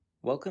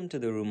Welcome to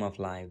the Room of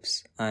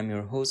Lives. I'm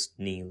your host,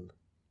 Neil.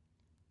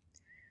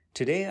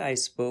 Today I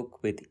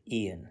spoke with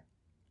Ian.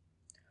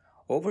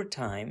 Over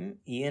time,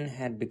 Ian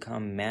had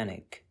become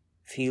manic,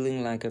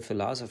 feeling like a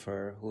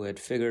philosopher who had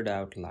figured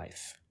out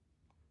life.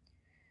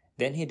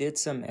 Then he did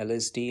some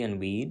LSD and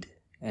weed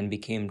and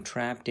became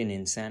trapped in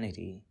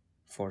insanity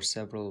for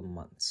several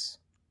months.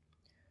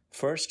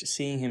 First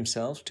seeing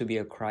himself to be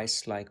a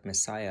Christ-like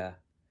Messiah,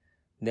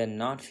 then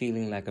not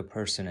feeling like a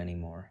person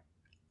anymore.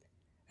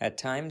 At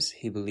times,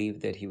 he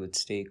believed that he would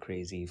stay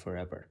crazy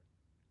forever.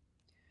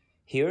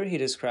 Here he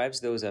describes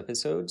those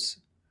episodes,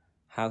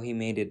 how he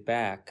made it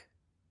back,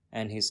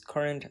 and his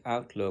current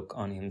outlook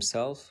on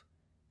himself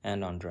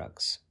and on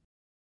drugs.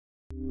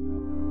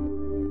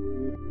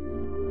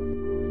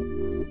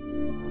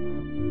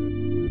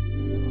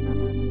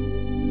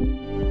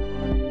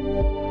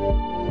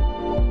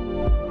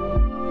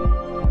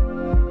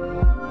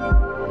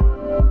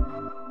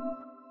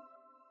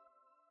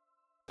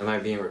 Am I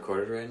being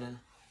recorded right now?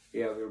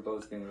 Yeah, we're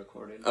both being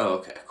recorded. Oh,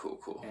 okay,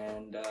 cool.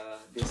 And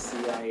the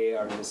CIA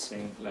are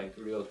listening like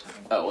real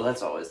time. Oh, well,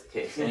 that's always the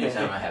case.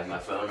 Anytime I have my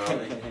phone on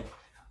me,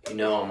 you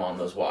know I'm on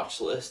those watch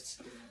lists.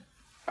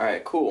 All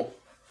right, cool.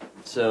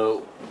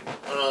 So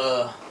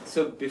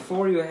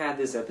before you had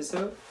this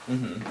episode,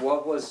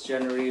 what was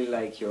generally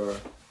like your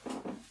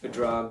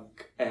drug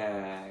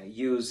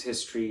use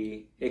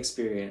history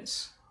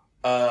experience?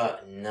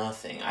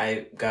 Nothing.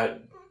 I got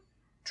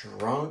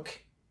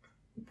drunk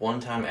one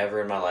time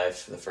ever in my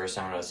life, for the first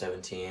time when I was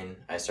 17.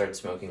 I started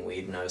smoking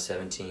weed when I was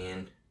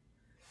 17.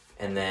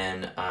 And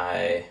then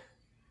I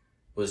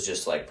was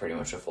just like pretty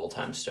much a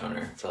full-time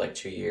stoner for like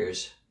 2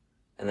 years.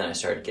 And then I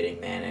started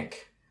getting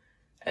manic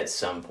at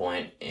some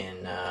point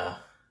in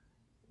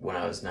when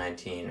I was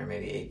 19 or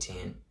maybe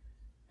 18.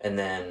 And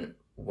then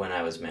when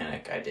I was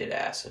manic, I did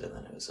acid, and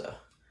then it was I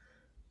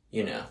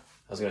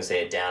was going to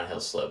say a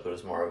downhill slope, but it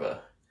was more of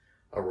a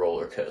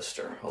roller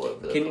coaster all over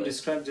the place. Can you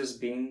describe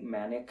just being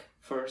manic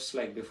first,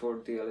 like before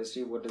the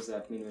LSD? What does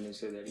that mean when you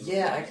say that?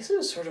 Yeah, I guess it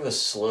was sort of a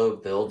slow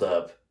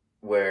build-up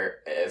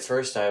where at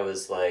first I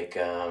was like,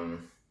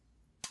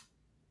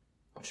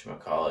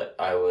 whatchamacallit,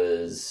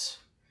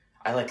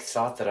 I like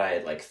thought that I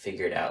had like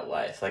figured out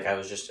life. Like I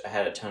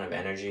had a ton of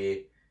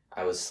energy.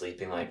 I was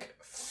sleeping like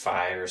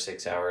 5 or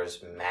 6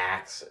 hours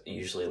max,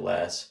 usually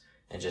less,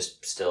 and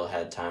just still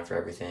had time for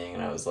everything.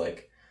 And I was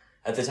like,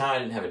 at the time I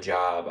didn't have a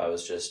job. I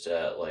was just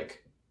like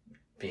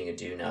being a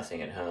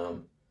do-nothing at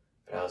home.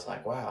 But I was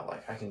like, wow,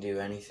 like I can do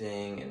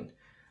anything. And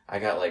I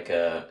got like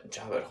a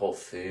job at Whole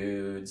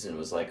Foods and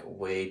was like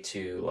way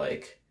too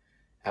like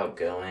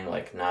outgoing,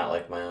 like not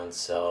like my own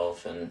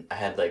self. And I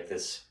had like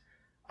this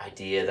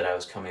idea that I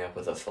was coming up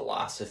with a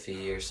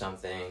philosophy or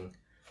something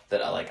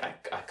that I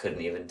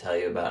couldn't even tell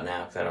you about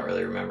now because I don't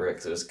really remember it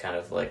because it was kind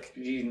of like...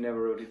 You never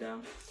wrote it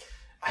down?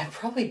 I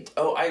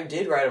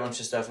did write a bunch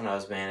of stuff when I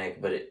was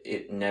manic, but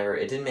it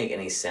didn't make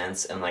any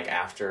sense. And like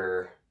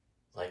after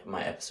like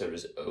my episode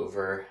was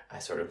over, I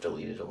sort of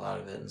deleted a lot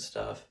of it and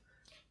stuff.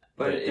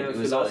 But it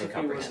was all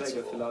incomprehensible. incomprehensible. Was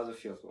like a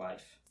philosophy of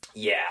life.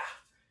 Yeah.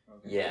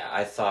 Okay. Yeah,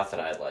 I thought that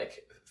I'd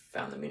like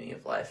found the meaning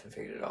of life and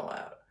figured it all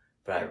out.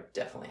 But I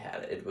definitely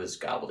had it. It was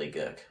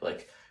gobbledygook.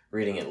 Like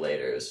reading it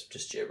later is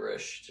just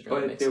gibberish. Didn't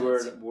really make there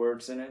sense. were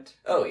words in it?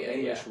 Oh yeah,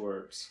 English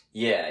words.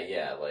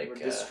 Yeah, like were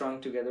they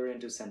strung together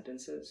into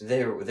sentences?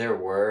 There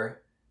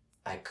were.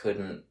 I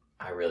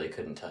really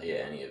couldn't tell you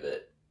any of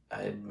it.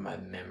 My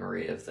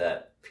memory of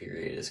that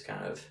period is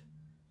kind of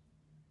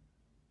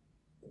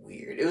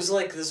weird. It was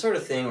like the sort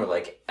of thing where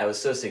like I was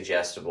so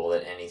suggestible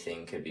that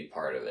anything could be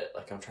part of it.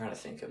 Like I'm trying to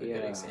think of a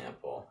good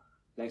example.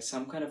 Like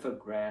some kind of a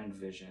grand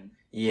vision.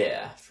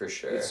 Yeah, for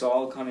sure. It's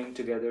all coming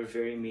together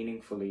very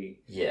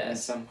meaningfully. Yes. And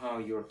somehow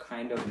you're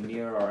kind of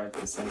near or at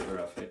the center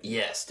of it.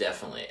 Yes,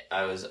 definitely.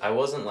 I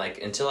wasn't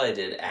like, until I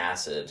did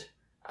acid,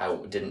 I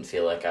didn't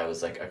feel like I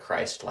was like a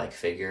Christ-like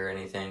figure or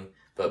anything.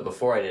 But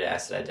before I did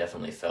acid, I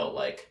definitely felt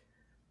like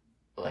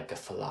a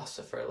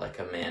philosopher, like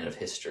a man of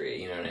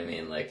history, you know what I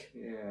mean? Like,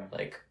 yeah.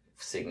 Like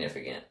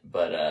significant.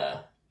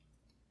 But,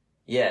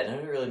 yeah, it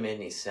never really made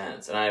any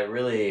sense. And I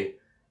really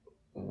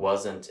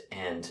wasn't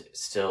and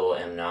still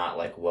am not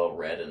like well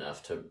read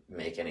enough to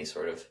make any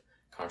sort of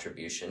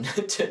contribution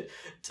to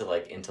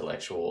like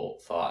intellectual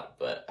thought,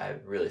 but I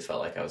really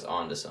felt like I was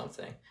onto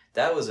something.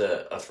 That was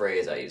a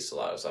phrase I used a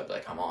lot. So I'd be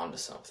like, I'm onto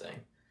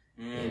something,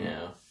 you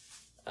know?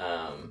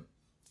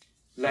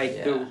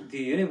 The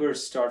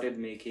universe started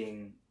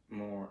making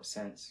more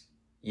sense.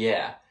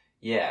 Yeah,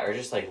 or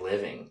just like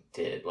living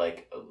did.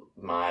 Like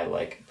my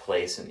like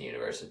place in the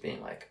universe is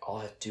being like, all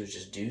I have to do is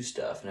just do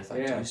stuff, and if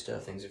I do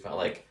stuff, things are fine.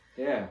 Like,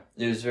 yeah,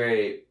 it was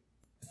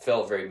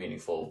felt very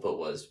meaningful, but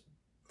was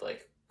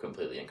like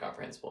completely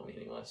incomprehensible,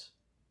 meaningless.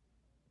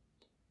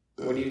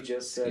 What you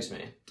just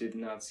said did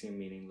not seem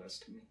meaningless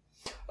to me.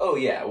 Oh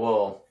yeah,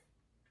 well,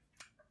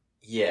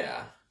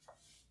 yeah.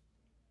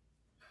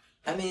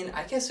 I mean,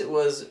 I guess it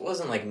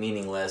wasn't like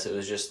meaningless. It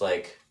was just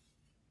like,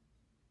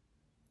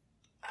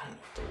 I don't know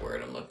what the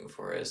word I'm looking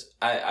for is.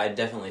 I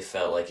definitely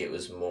felt like it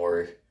was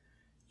more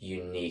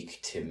unique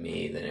to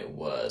me than it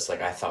was.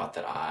 Like, I thought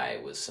that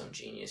I was some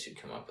genius who'd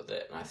come up with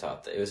it, and I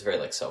thought that it was very,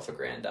 like,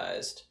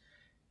 self-aggrandized,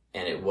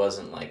 and it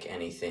wasn't, like,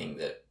 anything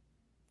that,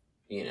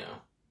 you know,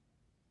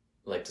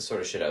 like, the sort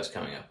of shit I was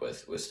coming up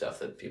with was stuff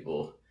that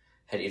people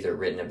had either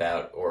written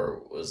about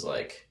or was,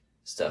 like,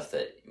 stuff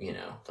that, you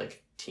know,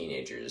 like,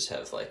 teenagers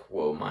have, like,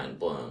 whoa, mind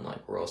blown,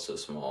 like, we're all so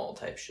small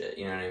type shit,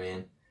 you know what I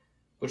mean?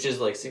 Which is,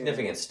 like,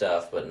 significant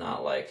stuff, but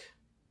not, like,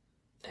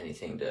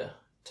 anything to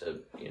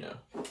you know,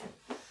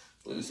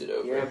 lose it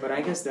over. Yeah, but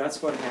I guess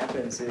that's what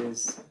happens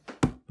is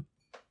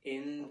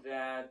in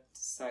that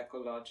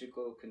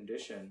psychological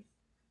condition,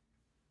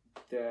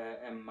 the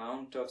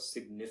amount of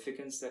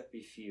significance that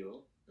we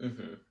feel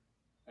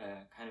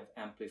kind of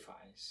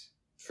amplifies.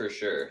 For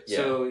sure, yeah.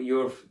 So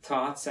your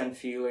thoughts and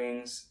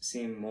feelings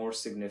seem more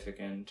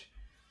significant.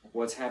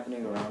 What's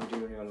happening around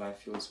you in your life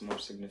feels more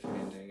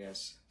significant, I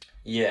guess.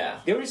 Yeah.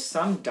 There is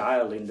some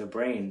dial in the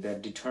brain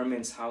that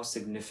determines how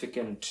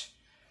significant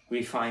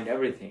we find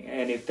everything.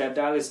 And if that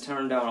dial is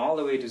turned down all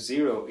the way to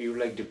 0, you're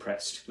like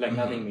depressed. Like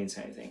nothing means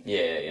anything.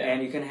 Yeah.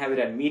 And you can have it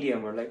at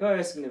medium where like, oh,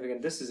 it's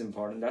significant, this is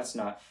important, that's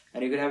not.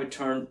 And you can have it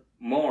turned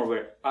more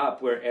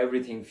where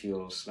everything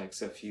feels like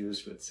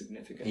suffused with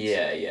significance.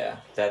 Yeah.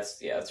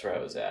 That's where I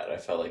was at. I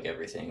felt like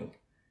everything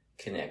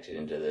connected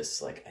into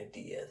this like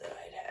idea that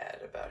I'd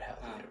had about how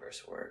the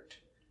universe worked.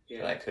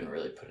 But I couldn't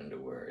really put into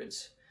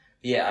words.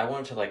 Yeah, I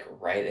wanted to like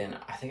write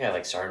I think I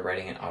like started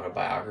writing an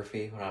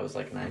autobiography when I was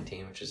like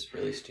 19, which is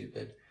really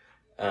stupid.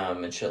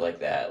 And shit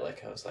like that.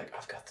 Like I was like,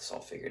 I've got this all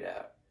figured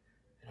out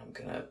and I'm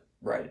gonna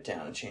write it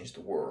down and change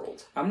the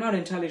world. I'm not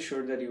entirely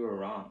sure that you were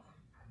wrong.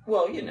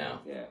 Well, you know.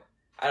 Yeah.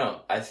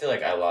 I feel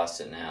like I lost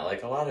it now.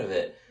 Like a lot of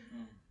it,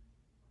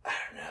 I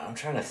don't know. I'm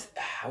trying to,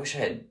 I wish I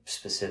had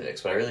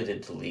specifics, but I really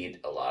did delete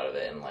a lot of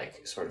it and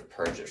like sort of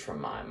purge it from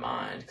my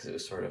mind because it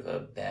was sort of a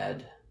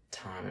bad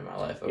time in my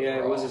life overall. Yeah,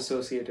 it was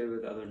associated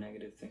with other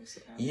negative things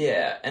that happened.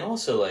 Yeah, and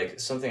also like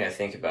something I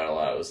think about a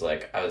lot was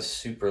like I was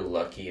super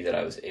lucky that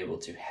I was able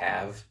to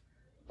have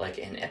like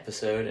an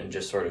episode and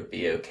just sort of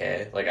be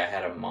okay. Like I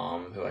had a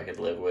mom who I could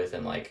live with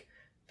and like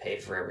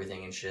paid for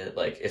everything and shit.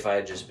 Like if I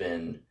had just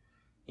been,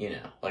 you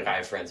know, like I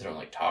have friends who don't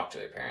like talk to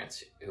their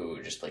parents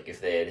who just like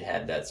if they had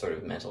had that sort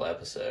of mental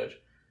episode,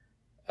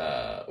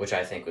 which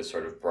I think was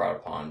sort of brought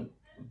upon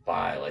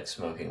by like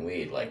smoking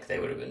weed, like they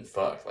would have been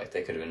fucked. Like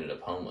they could have ended up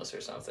homeless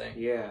or something.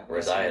 Yeah.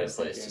 Whereas I had a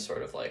place to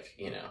sort of like,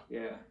 you know,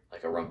 yeah,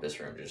 like a rumpus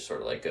room to just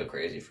sort of like go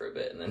crazy for a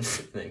bit and then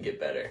then get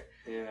better.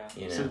 Yeah.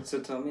 You know? So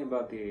tell me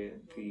about the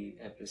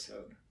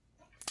episode.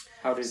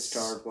 How did it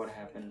start? What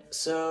happened?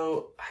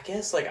 So I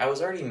guess like I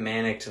was already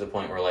manic to the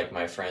point where like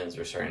my friends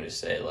were starting to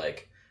say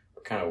like,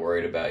 we're kind of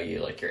worried about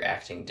you, like you're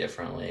acting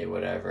differently,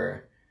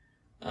 whatever.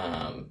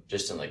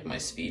 Just in like my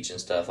speech and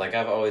stuff. Like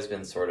I've always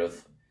been sort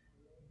of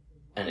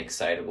an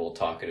excitable,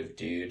 talkative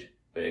dude,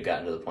 but it had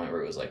gotten to the point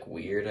where it was like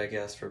weird, I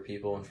guess, for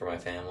people and for my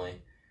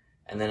family.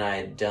 And then I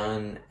had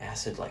done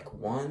acid like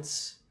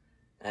once.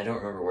 I don't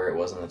remember where it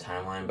was on the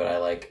timeline, but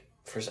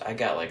I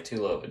got like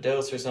too low of a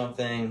dose or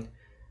something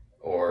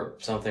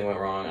went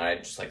wrong. And I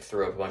just like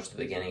threw up a bunch at the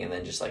beginning and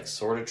then just like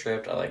sort of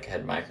tripped. I like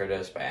had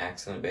microdosed by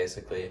accident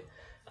basically.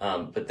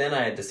 But then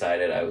I had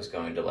decided I was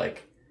going to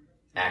like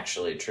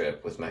actually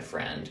trip with my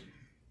friend,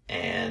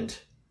 and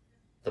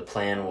the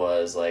plan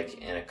was like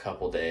in a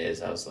couple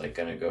days I was like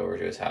gonna go over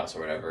to his house or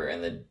whatever,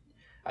 and then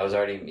I was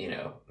already, you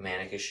know,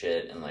 manic as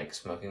shit and like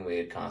smoking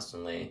weed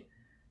constantly,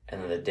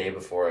 and then the day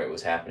before it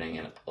was happening,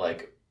 and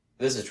like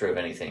this is true of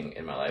anything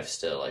in my life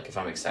still, like if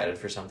I'm excited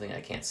for something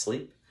I can't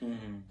sleep.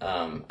 And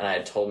I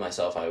had told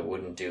myself I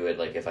wouldn't do it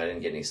like if I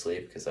didn't get any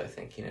sleep, because I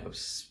think, you know,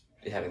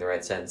 having the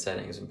right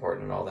setting is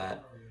important and all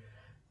that.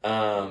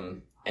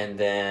 And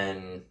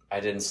then I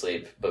didn't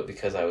sleep, but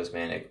because I was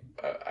manic,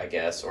 I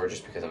guess, or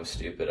just because I'm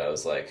stupid, I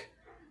was like,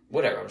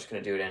 whatever, I'm just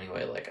going to do it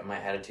anyway. Like, my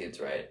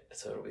attitude's right,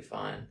 so it'll be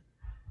fine.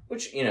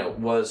 Which, you know,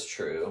 was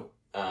true.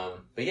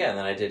 But yeah, and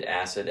then I did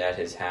acid at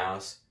his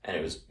house, and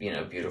it was, you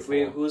know, beautiful.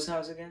 Wait, whose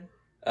house again?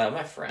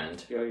 My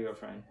friend. Your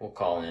friend. We'll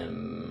call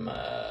him,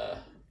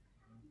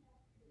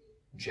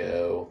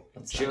 Joe.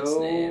 That's Joe, not his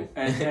name.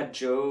 And had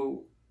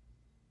Joe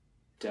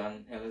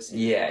done LSD?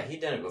 Yeah, he'd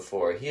done it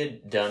before. He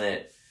had done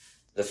it.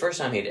 The first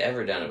time he'd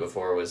ever done it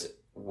before was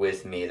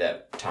with me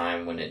that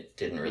time when it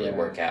didn't really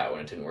work out, when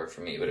it didn't work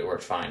for me, but it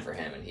worked fine for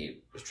him, and he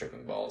was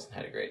tripping balls and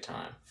had a great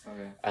time.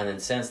 Okay. And then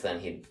since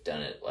then, he'd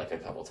done it like a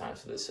couple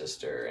times with his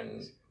sister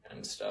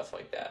and stuff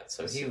like that.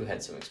 So he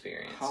had some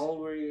experience. How old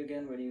were you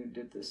again when you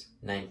did this?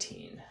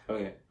 19.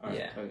 Okay. All right.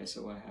 Yeah. Okay,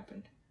 so what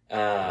happened?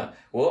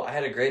 Well, I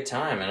had a great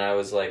time, and I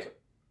was like,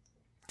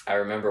 I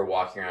remember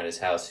walking around his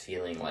house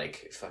feeling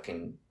like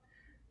fucking,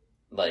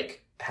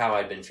 like, how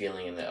I'd been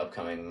feeling in the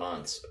upcoming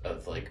months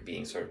of like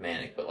being sort of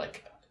manic, but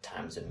like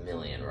times a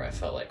million, where I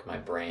felt like my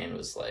brain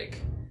was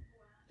like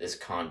this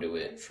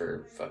conduit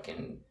for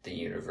fucking the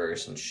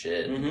universe and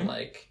shit. And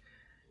like,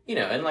 you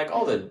know, and like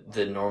all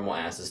the normal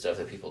acid stuff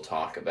that people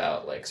talk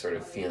about, like sort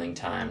of feeling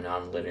time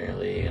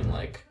non-linearly and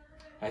like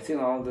I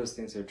think all those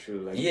things are true.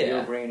 Like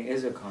your brain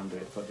is a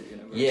conduit for the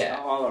universe. Yeah.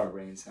 All our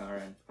brains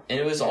are. And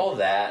it was all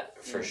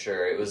that for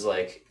sure. It was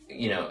like,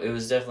 it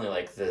was definitely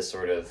like the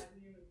sort of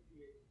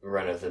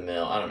run of the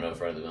mill. I don't know if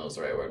run of the mill is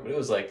the right word, but it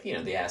was like,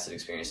 the acid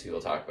experience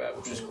people talk about,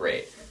 which was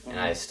great. And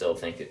I still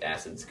think that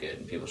acid's good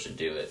and people should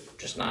do it,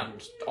 just not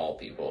just all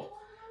people.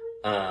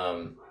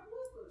 And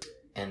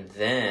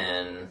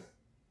then,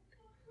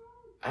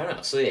 I don't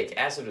know. So like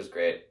acid was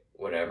great.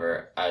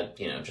 Whatever, I,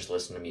 just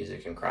listened to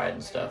music and cried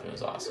and stuff, and it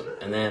was awesome.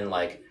 And then,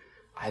 like,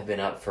 I've been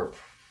up for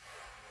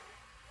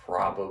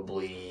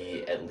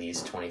probably at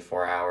least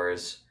 24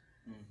 hours,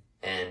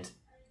 and,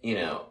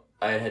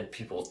 I had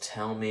people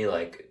tell me,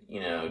 like,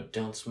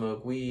 don't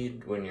smoke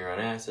weed when you're on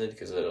acid,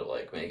 because it'll,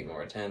 like, make it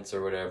more intense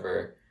or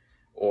whatever,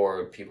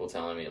 or people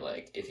telling me,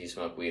 like, if you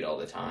smoke weed all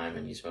the time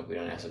and you smoke weed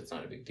on acid, it's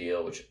not a big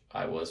deal, which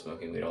I was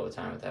smoking weed all the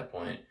time at that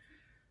point.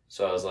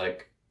 So I was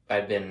like,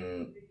 I'd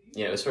been...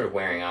 it was sort of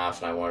wearing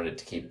off, and I wanted it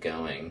to keep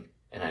going,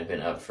 and I'd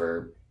been up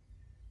for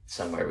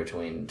somewhere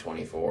between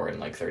 24 and,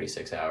 like,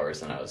 36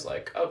 hours, and I was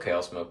like, okay,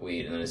 I'll smoke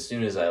weed, and then as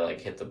soon as I, like,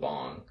 hit the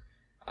bong,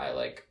 I,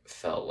 like,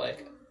 felt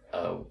like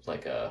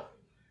a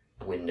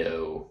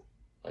window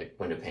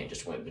pane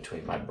just went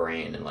between my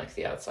brain and, like,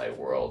 the outside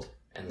world,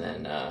 and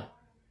then,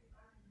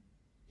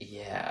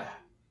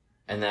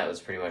 and that was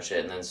pretty much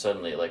it, and then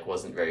suddenly it, like,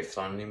 wasn't very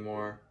fun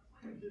anymore.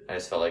 I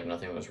just felt like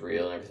nothing was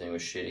real and everything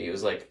was shitty. It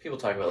was like, people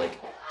talk about, like,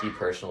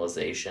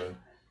 depersonalization.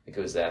 Like,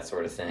 it was that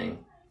sort of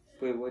thing.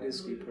 Wait, what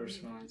is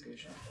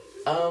depersonalization?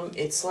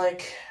 It's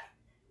like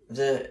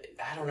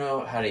I don't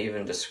know how to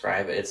even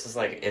describe it. It's just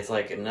like, it's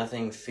like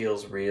nothing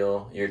feels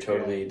real. You're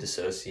totally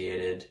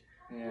dissociated.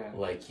 Yeah.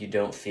 Like, you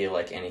don't feel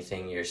like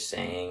anything you're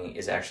saying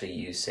is actually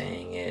you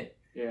saying it.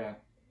 Yeah.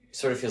 It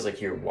sort of feels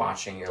like you're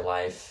watching your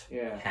life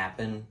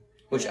happen.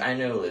 Which I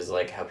know is,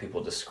 like, how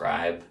people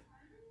describe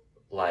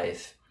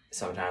life.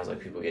 Sometimes, like,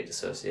 people get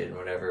dissociated and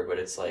whatever, but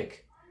it's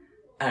like,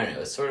 I don't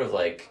know, it's sort of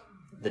like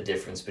the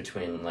difference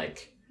between,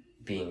 like,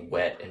 being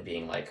wet and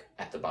being, like,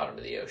 at the bottom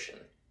of the ocean.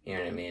 You know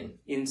what I mean?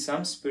 In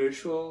some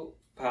spiritual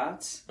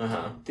paths,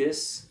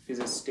 this is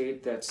a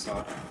state that's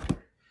sought after.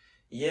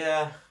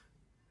 Yeah.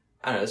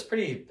 I don't know, it's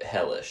pretty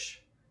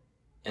hellish.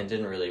 And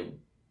didn't really,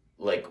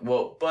 like,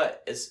 well,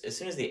 but as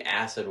soon as the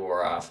acid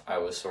wore off, I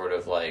was sort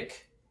of,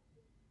 like,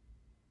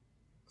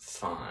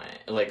 fine.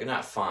 Like,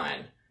 not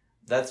fine.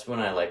 That's when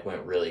I, like,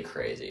 went really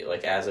crazy.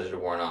 Like, as it had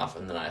worn off,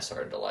 and then I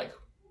started to, like,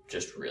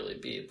 just really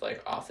be,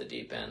 like, off the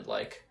deep end,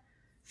 like,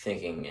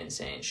 thinking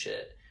insane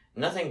shit.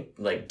 Nothing,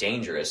 like,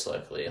 dangerous,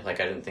 luckily. Like,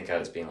 I didn't think I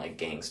was being, like,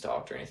 gang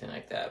stalked or anything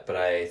like that. But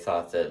I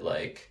thought that,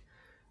 like,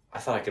 I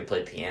thought I could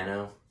play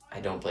piano. I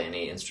don't play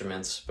any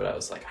instruments, but I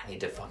was like, I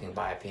need to fucking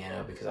buy a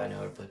piano because I know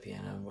how to play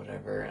piano and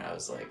whatever. And I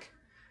was like,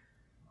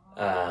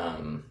 I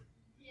don't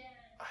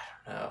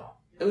know.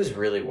 It was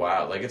really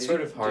wild. Like, it's sort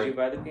of hard. Did you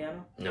buy the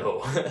piano?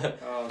 No.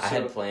 I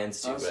had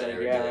plans to, but I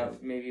never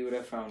did. Maybe you would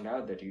have found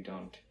out that you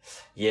don't.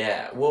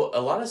 Yeah. Well,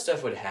 a lot of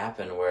stuff would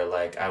happen where,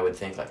 like, I would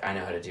think, like, I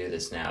know how to do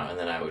this now, and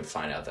then I would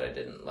find out that I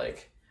didn't.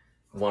 Like,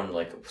 one,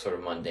 like, sort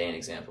of mundane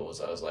example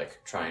was I was,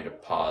 like, trying to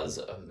pause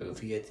a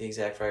movie at the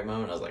exact right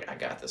moment. I was like, I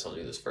got this. I'll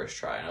do this first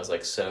try. And I was,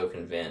 like, so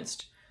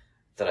convinced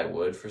that I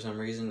would for some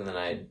reason, and then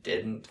I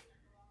didn't.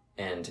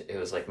 And it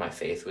was, like, my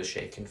faith was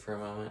shaken for a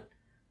moment.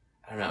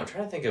 I don't know, I'm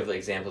trying to think of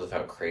examples of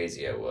how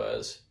crazy I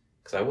was.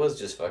 Because I was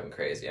just fucking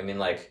crazy. I mean,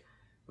 like,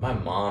 my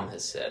mom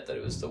has said that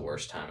it was the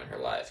worst time in her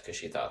life because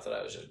she thought that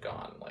I was just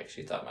gone. Like,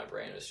 she thought my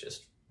brain was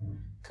just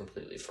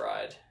completely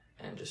fried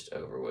and just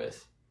over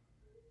with.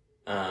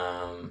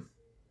 I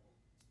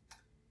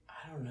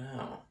don't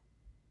know.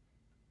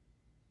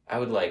 I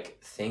would,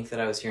 like, think that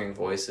I was hearing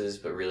voices,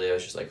 but really I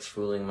was just, like,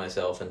 fooling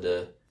myself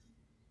into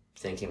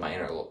thinking my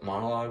inner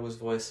monologue was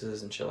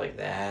voices and shit like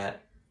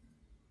that.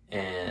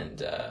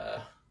 And,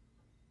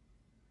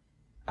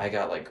 I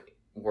got, like,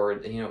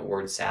 you know what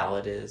word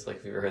salad is? Like,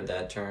 have you ever heard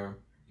that term?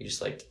 You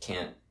just, like,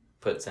 can't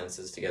put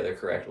sentences together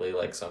correctly.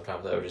 Like,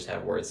 sometimes I would just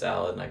have word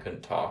salad and I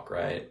couldn't talk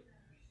right.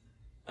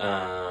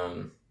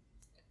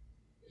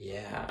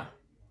 Yeah.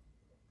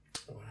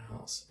 What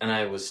else? And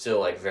I was still,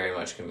 like, very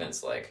much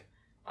convinced, like,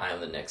 I am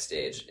the next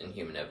stage in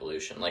human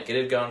evolution. Like, it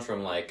had gone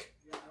from, like,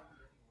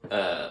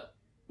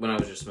 when I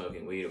was just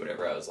smoking weed or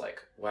whatever, I was like,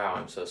 wow,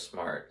 I'm so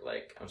smart.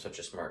 Like, I'm such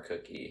a smart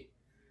cookie.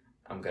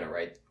 I'm going to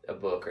write a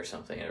book or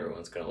something and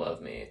everyone's going to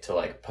love me. To,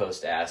 like,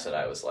 post-acid,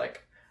 I was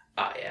like,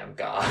 I am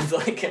God.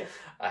 Like,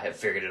 I have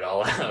figured it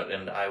all out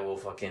and I will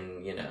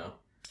fucking, you know.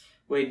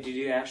 Wait, did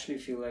you actually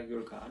feel like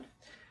you're God?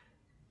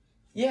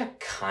 Yeah,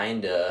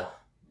 kinda.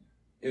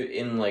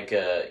 In, like,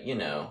 a, you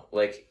know,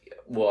 like,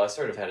 well, I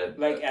sort of had a...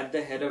 Like, at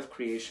the head of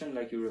creation,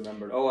 like, you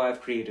remembered, oh, I've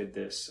created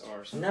this,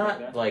 or something like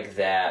that? Not like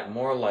that.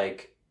 More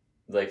like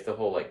the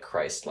whole, like,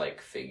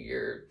 Christ-like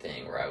figure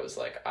thing where I was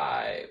like,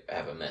 I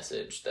have a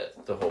message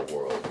that the whole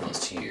world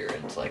must hear,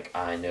 and, like,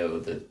 I know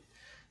the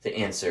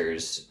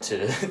answers to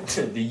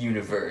the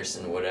universe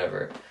and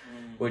whatever.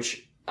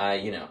 Which,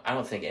 you know, I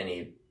don't think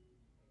any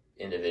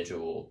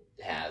individual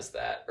has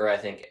that. Or I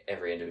think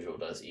every individual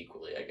does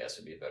equally, I guess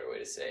would be a better way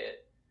to say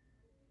it.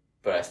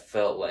 But I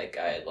felt like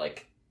I had,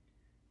 like,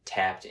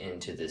 tapped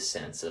into this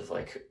sense of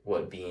like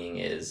what being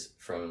is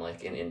from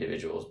like an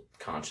individual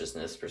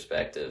consciousness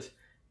perspective,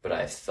 but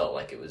I felt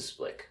like it was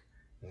like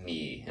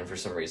me, and for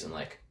some reason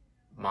like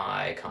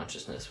my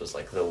consciousness was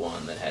like the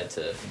one that had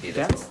to be the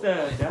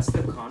that's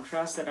the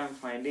contrast that I'm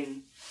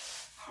finding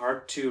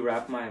hard to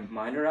wrap my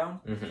mind around,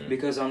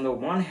 because on the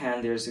one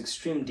hand there's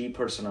extreme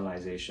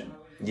depersonalization.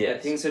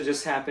 Yes. Things are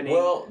just happening.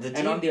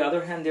 And on the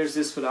other hand, there's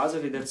this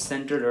philosophy that's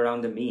centered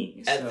around the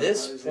me. At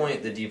this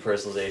point, the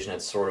depersonalization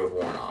had sort of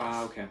worn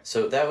off. Okay.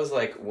 So that was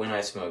like when I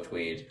smoked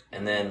weed,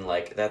 and then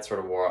like that sort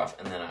of wore off,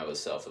 and then I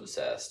was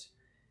self-obsessed.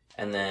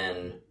 And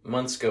then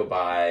months go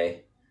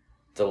by,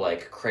 the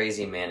like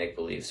crazy manic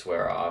beliefs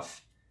wear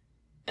off,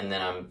 and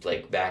then I'm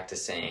like back to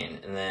sane,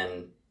 and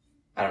then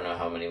I don't know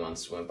how many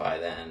months went by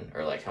then,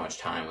 or like how much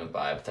time went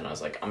by, but then I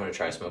was like, I'm going to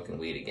try smoking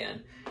weed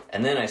again.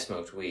 And then I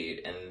smoked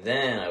weed, and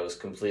then I was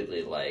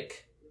completely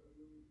like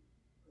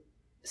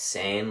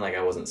sane. Like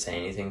I wasn't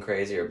saying anything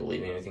crazy or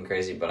believing anything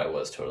crazy, but I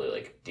was totally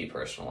like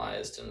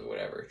depersonalized and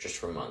whatever, just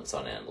for months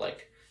on end,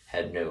 like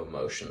had no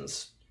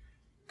emotions,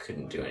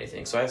 couldn't do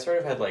anything. So I sort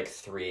of had like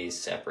 3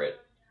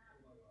 separate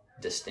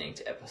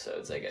distinct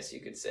episodes, I guess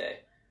you could say.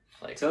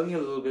 Like, tell me a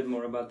little bit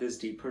more about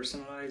this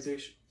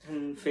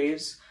depersonalization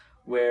phase,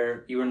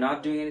 where you were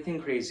not doing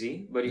anything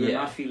crazy, but you were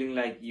not feeling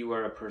like you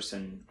are a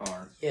person,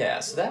 or... Yeah,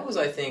 so that was,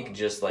 I think,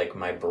 just like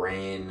my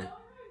brain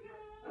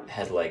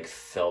had like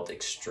felt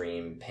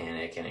extreme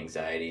panic and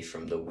anxiety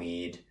from the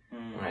weed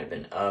when I'd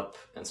been up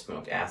and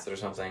smoked acid or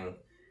something.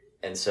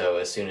 And so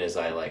as soon as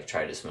I like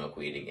tried to smoke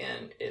weed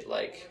again, it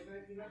like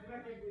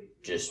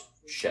just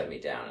shut me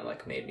down and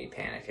like made me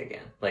panic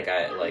again. Like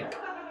I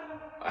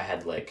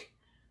had like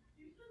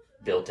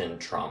built-in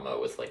trauma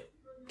with like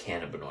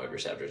cannabinoid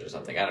receptors or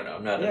something. I don't know.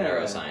 I'm not a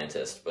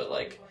neuroscientist, but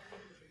like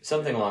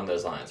something along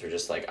those lines, where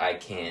just like I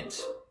can't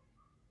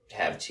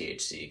have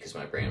THC because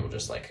my brain will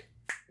just like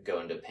go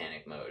into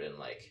panic mode, and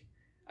like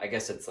I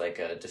guess it's like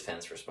a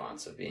defense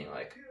response of being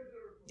like,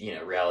 you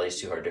know,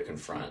 reality's too hard to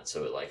confront,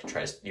 so it like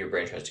your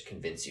brain tries to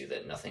convince you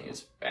that nothing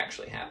is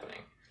actually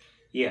happening.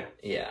 Yeah.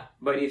 Yeah.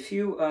 But if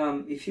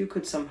you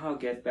could somehow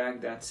get back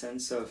that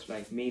sense of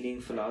like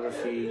meaning,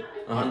 philosophy,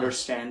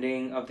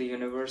 understanding of the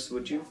universe,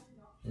 would you?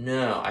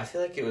 No, I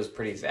feel like it was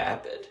pretty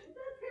vapid.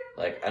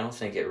 Like, I don't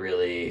think it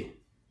really...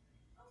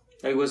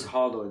 It was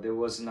hollow. There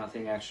was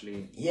nothing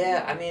actually...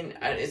 Yeah, I mean,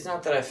 it's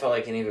not that I felt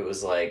like any of it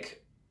was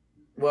like...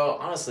 Well,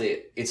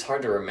 honestly, it's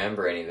hard to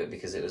remember any of it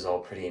because it was all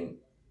pretty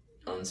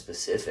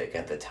unspecific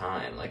at the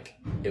time. Like,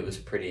 it was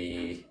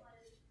pretty,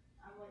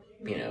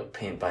 you know,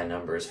 paint by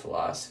numbers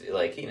philosophy.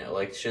 Like, you know,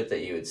 like shit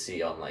that you would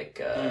see on like,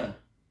 I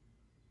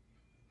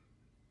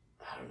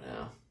don't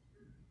know.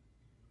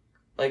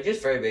 Like,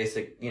 just very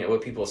basic, you know,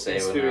 what people say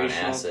when they're on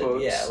acid.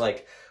 Quotes. Yeah,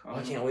 like,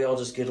 why can't we all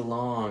just get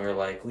along? Or,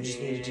 like, we just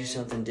need to do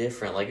something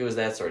different. Like, it was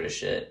that sort of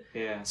shit.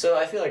 Yeah. So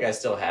I feel like I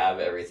still have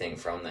everything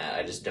from that.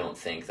 I just don't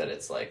think that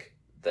it's, like,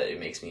 that it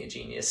makes me a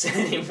genius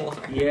anymore.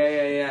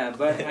 Yeah.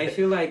 But I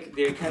feel like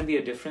there can be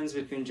a difference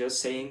between just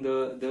saying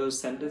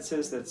those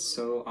sentences that's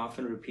so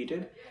often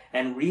repeated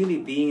and really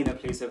being in a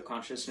place of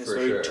consciousness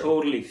where you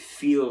totally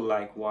feel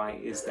like, why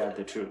is that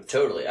the truth?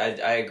 Totally.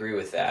 I agree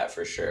with that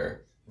for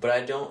sure. But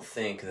I don't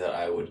think that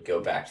I would go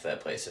back to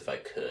that place if I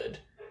could,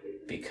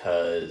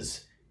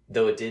 because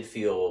though it did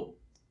feel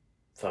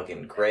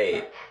fucking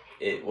great,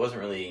 it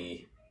wasn't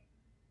really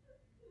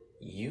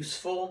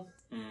useful.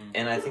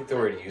 And I think the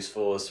word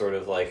useful is sort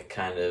of like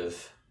kind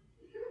of,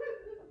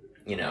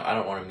 you know, I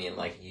don't want to mean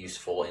like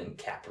useful in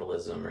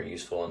capitalism or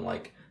useful in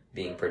like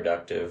being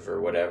productive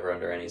or whatever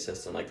under any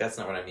system. Like, that's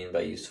not what I mean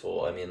by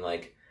useful. I mean,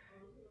 like,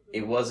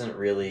 it wasn't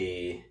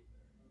really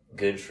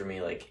good for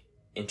me, like,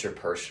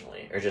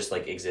 interpersonally, or just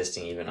like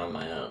existing even on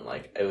my own.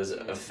 Like, it was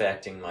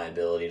affecting my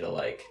ability to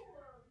like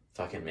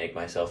fucking make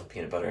myself a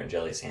peanut butter and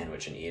jelly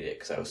sandwich and eat it,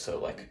 because I was so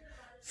like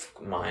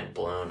mind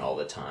blown all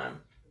the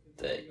time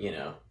that, you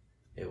know,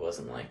 it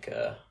wasn't like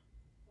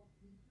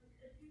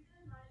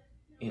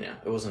you know,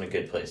 it wasn't a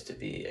good place to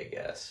be, I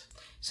guess.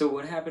 So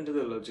what happened to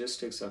the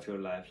logistics of your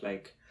life,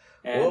 like,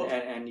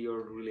 and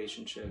your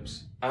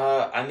relationships?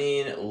 I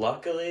mean,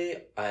 luckily,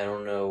 I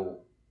don't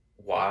know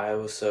why I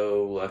was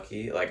so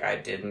lucky. Like, I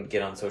didn't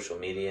get on social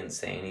media and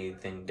say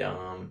anything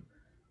dumb.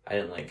 I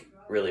didn't like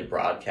really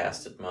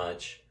broadcast it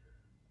much.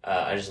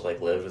 I just like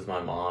lived with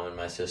my mom and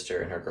my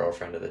sister and her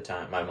girlfriend at the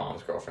time, my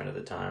mom's girlfriend at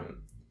the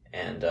time,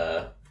 and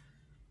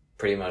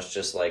pretty much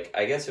just like,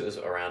 I guess it was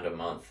around a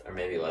month or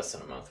maybe less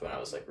than a month when I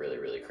was like really,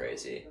 really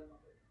crazy.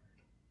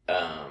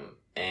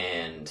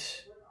 And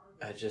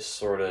I just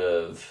sort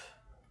of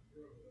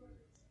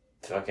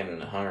fucking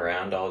hung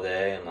around all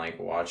day and like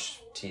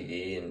watched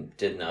TV and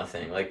did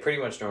nothing. Like,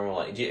 pretty much normal.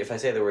 Like, if I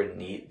say the word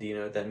NEET, do you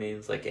know what that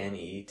means? Like,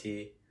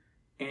 NEET?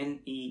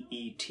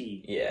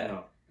 NEET. Yeah.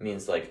 No. It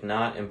means like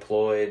not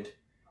employed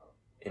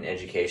in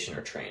education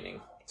or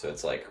training. So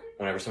it's like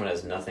whenever someone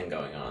has nothing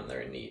going on,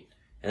 they're a NEET.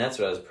 And that's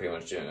what I was pretty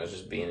much doing. I was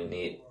just being a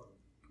NEET,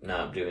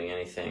 not doing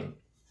anything.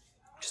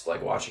 Just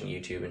like watching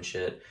YouTube and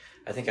shit.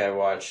 I think I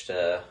watched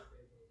the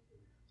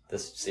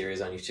this series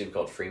on YouTube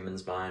called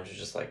Freeman's Mind, which is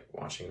just like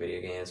watching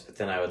video games. But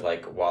then I would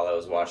like, while I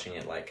was watching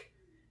it, like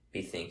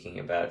be thinking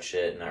about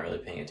shit and not really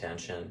paying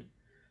attention.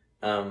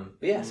 But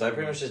yeah, so I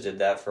pretty much just did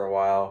that for a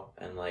while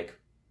and like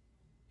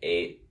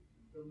ate.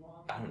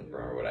 I don't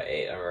remember what I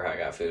ate. I remember how I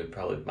got food.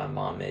 Probably my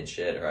mom made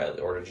shit, or I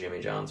ordered Jimmy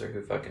John's, or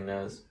who fucking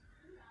knows.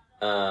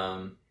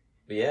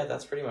 But yeah,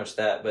 that's pretty much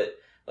that. But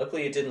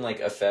luckily it didn't like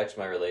affect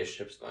my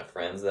relationships with my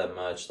friends that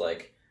much.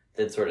 Like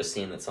they'd sort of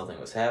seen that something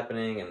was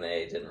happening and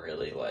they didn't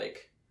really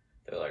like,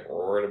 they were like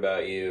worried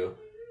about you.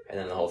 And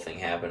then the whole thing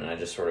happened and I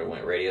just sort of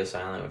went radio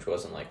silent, which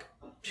wasn't like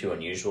too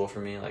unusual for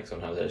me. Like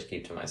sometimes I just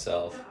keep to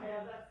myself.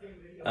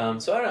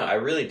 So I don't know. I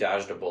really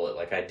dodged a bullet.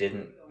 Like I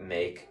didn't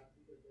make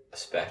a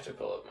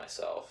spectacle of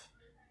myself,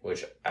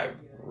 which I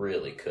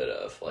really could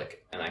have.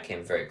 Like, and I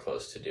came very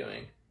close to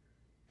doing.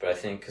 But I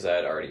think because I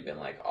had already been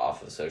like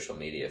off of social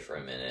media for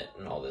a minute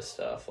and all this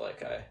stuff,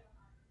 like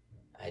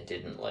I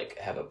didn't like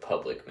have a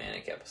public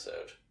manic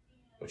episode,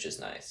 which is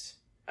nice.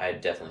 I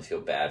definitely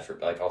feel bad for,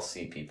 like, I'll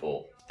see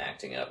people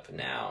acting up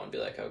now and be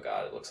like, oh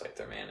God, it looks like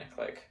they're manic.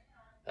 Like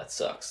that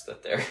sucks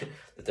that they're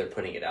that they're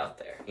putting it out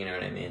there. You know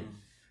what I mean?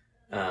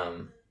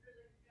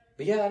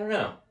 But yeah, I don't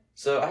know.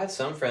 So I had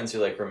some friends who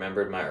like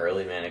remembered my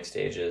early manic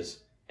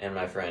stages, and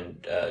my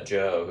friend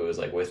Joe, who was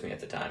like with me at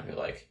the time, who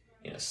like,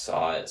 you know,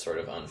 saw it sort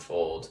of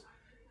unfold.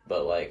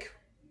 But like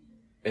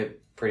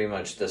it pretty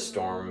much, the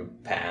storm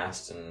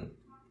passed and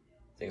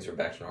things were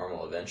back to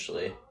normal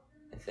eventually,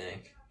 I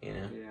think, you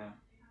know? Yeah.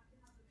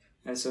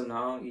 And so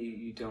now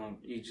you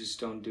just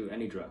don't do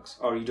any drugs,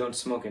 or you don't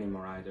smoke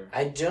anymore either.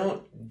 I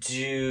don't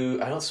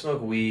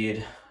smoke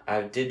weed.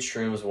 I did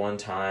shrooms one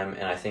time,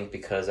 and I think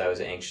because I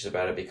was anxious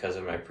about it because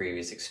of my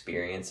previous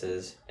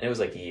experiences, and it was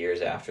like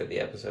years after the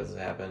episodes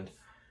happened,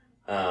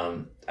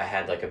 I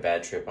had like a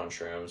bad trip on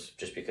shrooms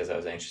just because I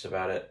was anxious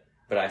about it.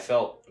 But I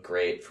felt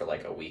great for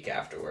like a week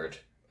afterward.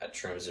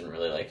 Shrooms didn't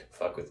really like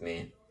fuck with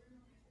me.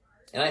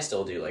 And I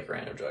still do like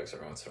random drugs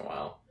every once in a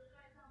while.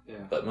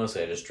 Yeah. But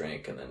mostly I just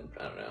drink, and then,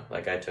 I don't know,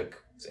 like I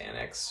took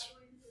Xanax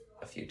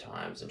a few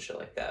times and shit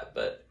like that.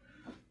 But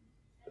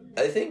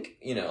I think,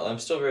 you know, I'm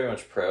still very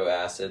much pro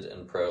acid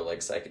and pro like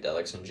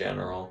psychedelics in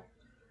general.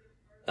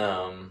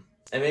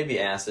 And maybe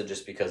acid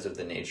just because of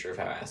the nature of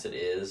how acid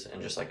is,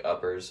 and just like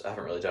uppers. I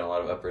haven't really done a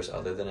lot of uppers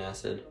other than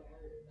acid.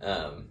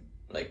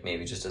 Like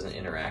maybe just doesn't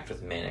interact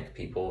with manic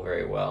people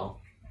very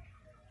well.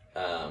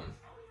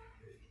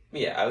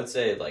 Yeah, I would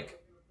say like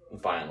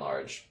by and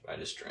large, I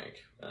just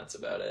drink, and that's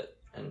about it.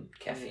 And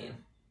caffeine.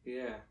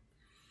 Yeah.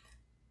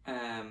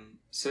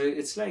 So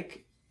it's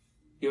like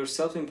your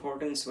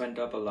self-importance went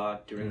up a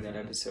lot during that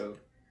episode.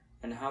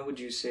 And how would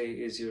you say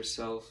is your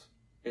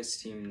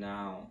self-esteem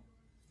now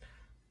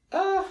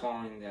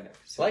following that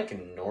episode?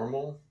 Like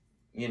normal,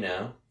 you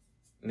know?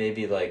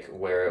 Maybe like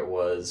where it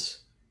was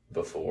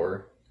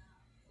before.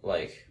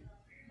 Like,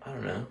 I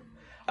don't know.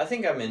 I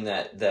think I'm in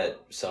that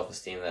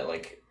self-esteem that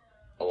like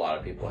a lot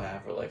of people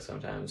have, or like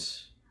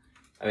sometimes...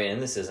 I mean,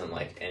 and this isn't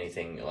like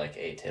anything like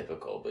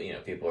atypical, but you know,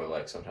 people are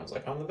like sometimes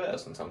like, I'm the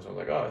best, and sometimes I'm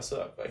like, oh, I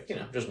suck. Like, you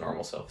know, just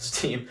normal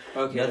self-esteem.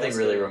 Okay, nothing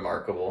really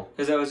remarkable.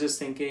 Because I was just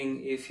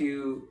thinking, if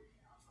you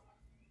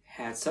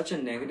had such a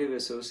negative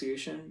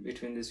association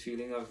between this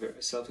feeling of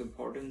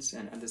self-importance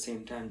and at the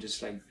same time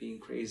just like being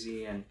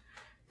crazy, and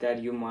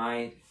that you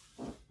might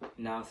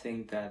now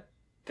think that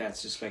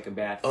that's just like a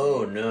bad thing.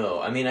 Oh, no.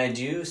 I mean, I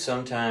do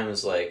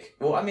sometimes like,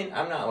 well, I mean,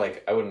 I'm not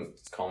like, I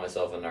wouldn't call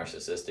myself a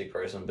narcissistic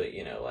person, but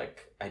you know,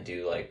 like I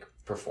do like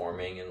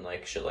performing and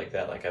like shit like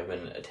that. Like I've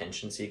been an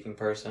attention-seeking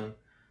person.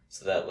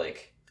 So that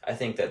like, I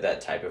think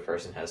that type of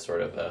person has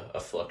sort of a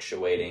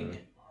fluctuating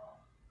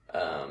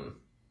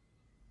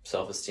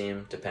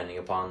self-esteem depending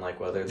upon like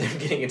whether they're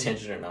getting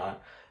attention or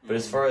not. But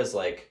as far as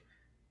like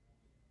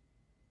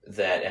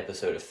that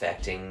episode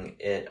affecting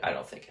it, I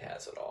don't think it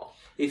has at all.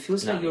 It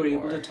feels Not like you're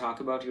anymore. able to talk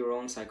about your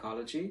own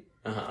psychology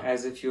Uh-huh.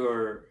 as if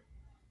you're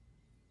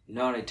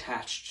not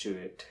attached to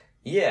it.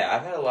 Yeah,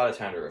 I've had a lot of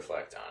time to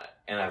reflect on it,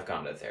 and I've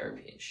gone to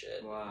therapy and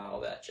shit, Wow. all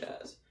that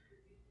jazz.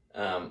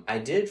 I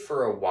did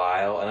for a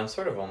while, and I'm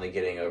sort of only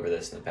getting over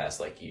this in the past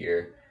like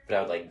year, but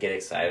I would like get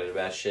excited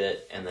about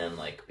shit and then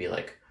like be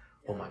like,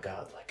 oh my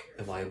God, like,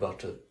 am I about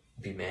to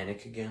be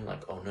manic again?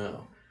 Like, oh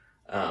no.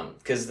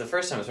 Because the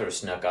first time it sort of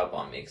snuck up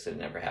on me because it had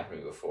never happened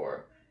to me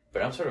before.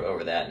 But I'm sort of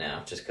over that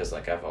now, just because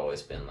like I've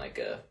always been like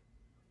a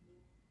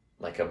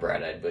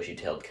bright-eyed,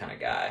 bushy-tailed kind of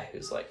guy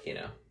who's like, you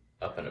know,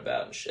 up and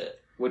about and shit.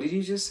 What did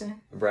you just say?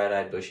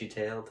 Bright-eyed,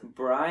 bushy-tailed.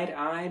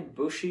 Bright-eyed,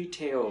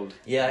 bushy-tailed.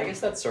 Yeah, I guess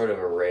that's sort of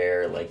a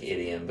rare like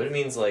idiom, but it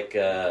means like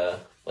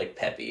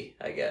peppy,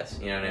 I guess.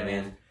 You know what I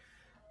mean?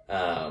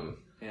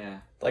 Yeah.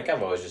 Like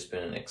I've always just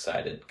been an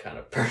excited kind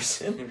of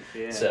person.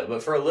 Yeah. So,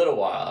 but for a little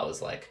while, I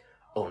was like,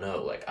 oh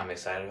no, like I'm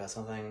excited about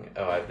something.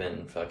 Oh, I've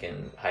been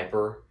fucking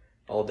hyper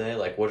all day.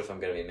 Like, what if I'm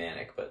gonna be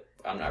manic? But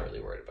I'm not really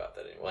worried about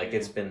that anymore. Like,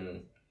 it's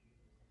been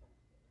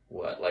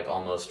what, like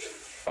almost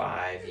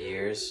 5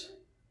 years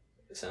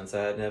since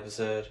I had an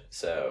episode.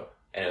 So,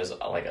 and it was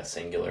like a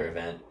singular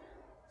event.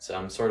 So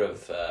I'm sort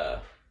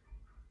of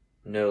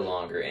no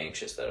longer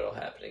anxious that it'll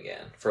happen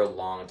again. For a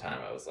long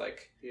time, I was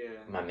like,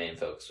 my main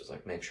focus was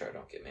like, make sure I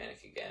don't get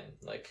manic again.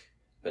 Like,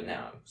 but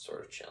now I'm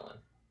sort of chilling.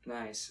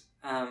 Nice.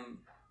 Yeah,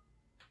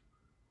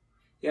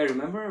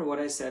 remember what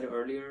I said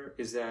earlier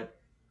is that,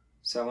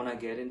 so I want to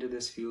get into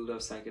this field of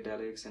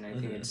psychedelics, and I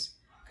think it's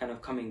kind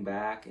of coming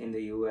back in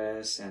the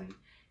US, and,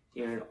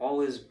 you know, it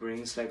always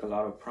brings like a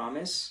lot of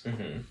promise.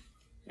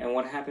 And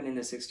what happened in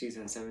the 60s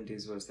and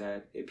 70s was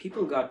that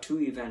people got too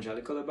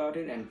evangelical about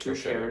it and too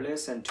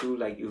careless and too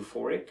like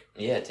euphoric.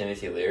 Yeah,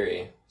 Timothy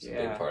Leary was a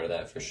big part of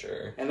that for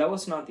sure. And that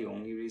was not the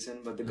only reason,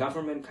 but the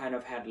government kind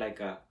of had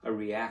like a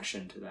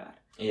reaction to that.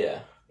 Yeah.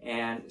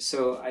 And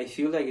so I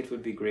feel like it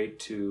would be great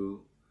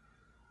to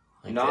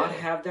not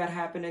have that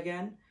happen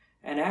again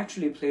and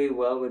actually play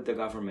well with the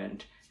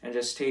government and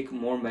just take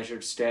more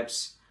measured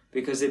steps,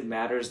 because it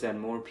matters that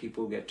more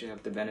people get to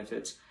have the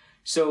benefits.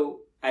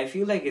 So I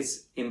feel like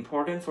it's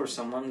important for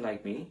someone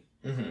like me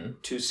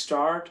to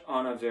start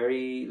on a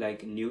very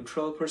like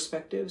neutral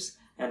perspectives,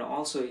 and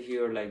also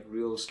hear like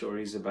real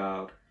stories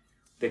about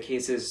the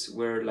cases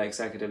where like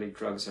psychedelic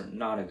drugs are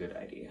not a good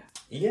idea.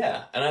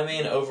 Yeah, and I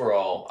mean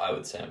overall, I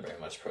would say I'm very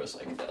much pro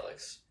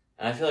psychedelics,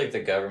 and I feel like the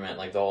government,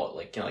 like the whole,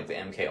 like, you know, like the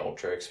MK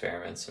Ultra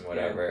experiments and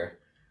whatever,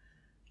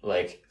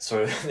 like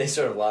sort of they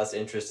sort of lost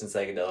interest in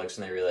psychedelics,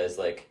 and they realized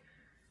like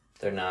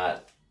they're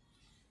not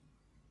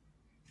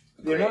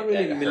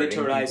really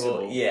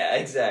militarizable. Yeah,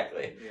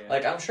 exactly. Yeah.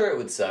 Like, I'm sure it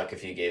would suck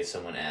if you gave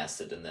someone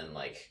acid and then,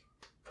 like,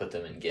 put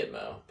them in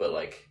Gitmo, but,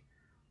 like...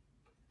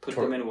 Put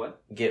them in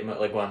what? Gitmo,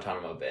 like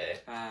Guantanamo Bay.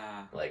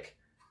 Like,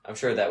 I'm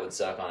sure that would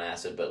suck on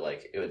acid, but,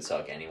 like, it would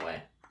suck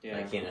anyway. Yeah.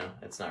 Like, you know,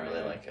 it's not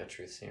really, like, a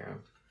truth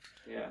serum.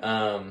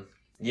 Yeah.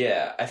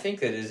 Yeah, I think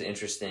that it is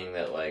interesting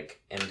that,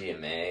 like,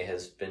 MDMA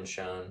has been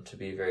shown to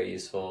be very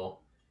useful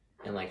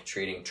in, like,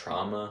 treating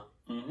trauma.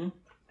 And,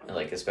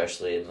 like,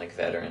 especially in, like,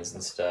 veterans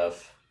and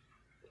stuff.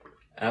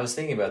 And I was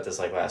thinking about this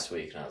like last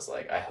week, and I was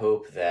like, I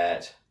hope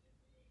that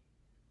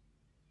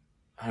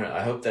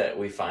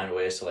we find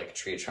ways to like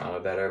treat trauma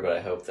better, but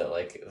I hope that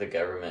like the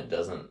government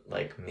doesn't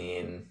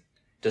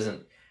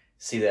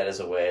see that as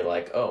a way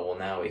like, oh, well,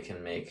 now we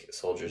can make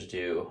soldiers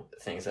do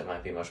things that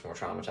might be much more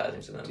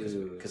traumatizing to them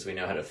because we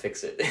know how to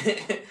fix it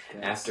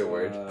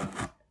afterward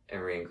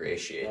and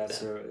re-ingratiate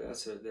them.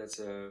 That's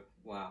a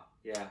wow.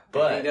 Yeah.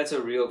 But I think that's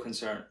a real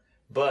concern.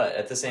 But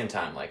at the same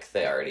time, like,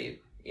 they're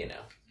already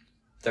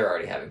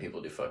having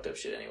people do fucked up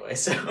shit anyway,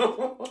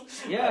 so...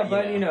 Yeah,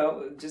 but, you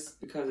know,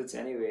 just because it's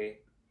anyway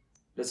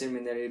doesn't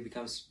mean that it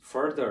becomes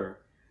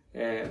further,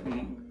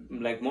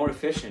 like, more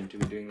efficient to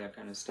be doing that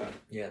kind of stuff.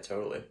 Yeah,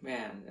 totally.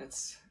 Man,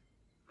 that's...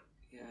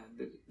 Yeah,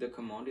 the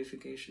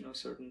commodification of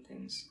certain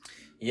things.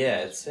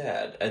 Yeah, it's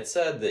sad. It's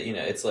sad that, you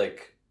know, it's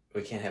like,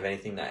 we can't have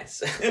anything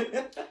nice.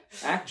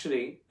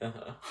 Actually,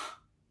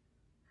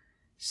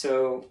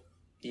 so,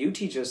 UT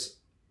just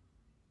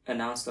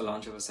announced the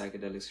launch of a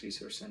psychedelics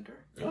research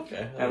center.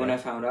 Okay. And when I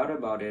found out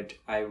about it,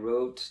 I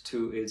wrote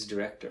to its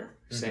director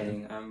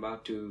saying, I'm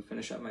about to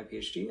finish up my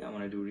PhD. I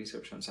want to do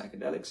research on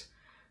psychedelics.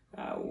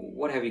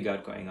 What have you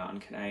got going on?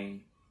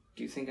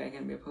 Do you think I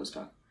can be a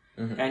postdoc?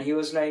 And he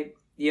was like,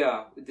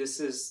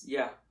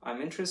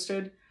 I'm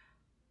interested.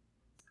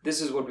 This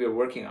is what we are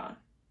working on.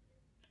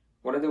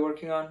 What are they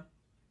working on?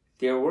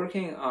 They are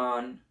working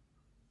on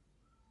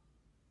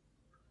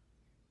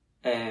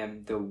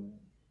the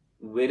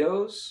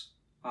widows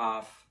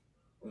of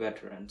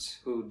veterans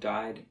who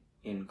died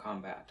in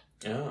combat.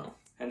 Oh.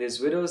 And these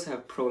widows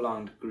have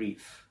prolonged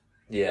grief.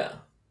 Yeah.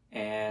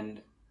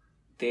 And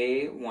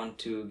they want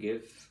to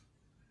give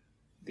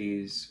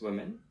these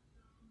women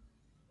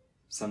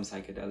some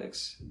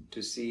psychedelics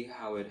to see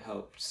how it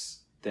helps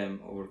them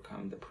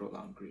overcome the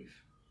prolonged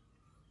grief.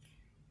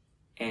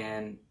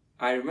 And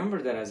I remember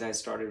that as I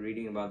started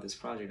reading about this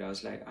project, I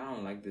was like, I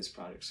don't like this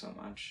project so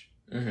much.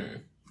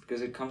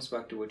 Because it comes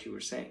back to what you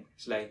were saying.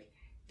 It's like,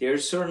 there are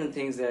certain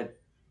things that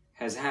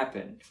has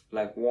happened,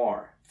 like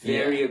war,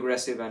 very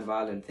aggressive and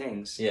violent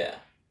things. Yeah.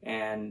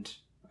 And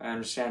I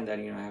understand that,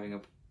 you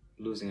know,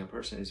 losing a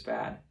person is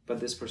bad, but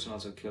this person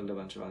also killed a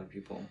bunch of other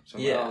people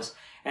somewhere else.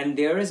 And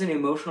there is an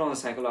emotional and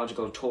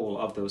psychological toll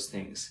of those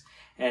things.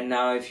 And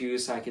now if you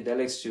use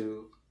psychedelics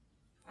to,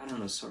 I don't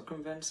know,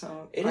 circumvent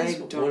some... It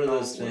is one of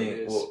those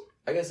things... Well,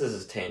 I guess this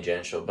is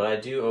tangential, but I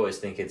do always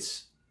think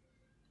it's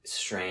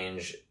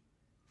strange...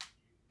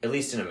 At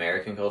least in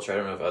American culture, I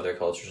don't know if other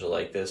cultures are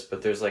like this,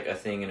 but there's like a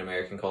thing in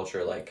American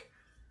culture, like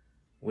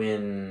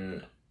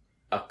when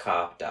a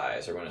cop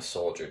dies or when a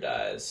soldier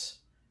dies,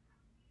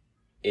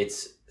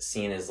 it's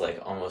seen as like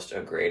almost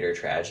a greater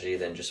tragedy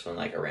than just when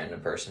like a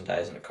random person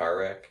dies in a car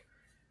wreck,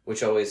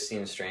 which always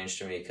seems strange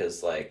to me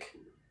because like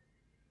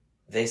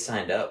they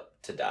signed up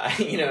to die,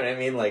 you know what I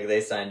mean? Like they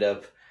signed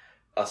up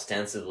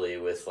ostensibly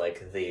with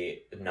like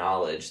the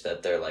knowledge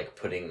that they're like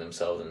putting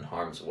themselves in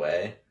harm's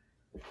way.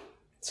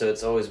 So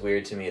it's always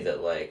weird to me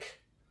that, like,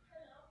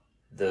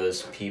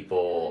 those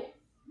people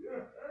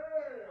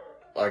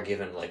are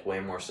given, like, way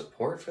more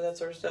support for that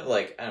sort of stuff.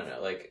 Like, I don't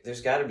know, like, there's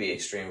got to be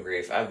extreme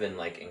grief. I've been,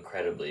 like,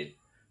 incredibly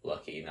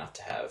lucky not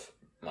to have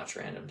much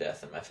random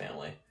death in my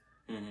family.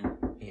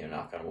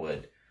 knock on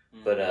wood.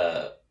 Mm.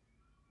 But,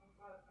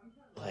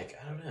 like,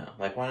 I don't know.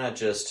 Like, why not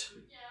just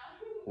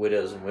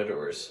widows and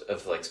widowers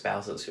of, like,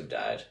 spouses who've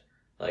died?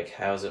 Like,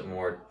 how is it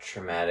more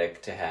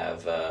traumatic to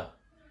have,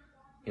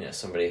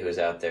 somebody who's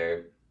out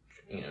there,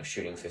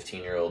 shooting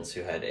 15-year-olds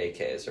who had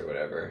AKs or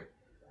whatever?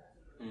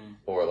 Mm.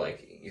 Or,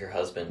 like, your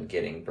husband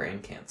getting brain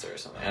cancer or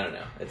something. I don't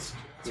know. It's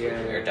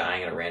Yeah. weird. Or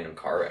dying in a random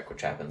car wreck,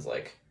 which happens,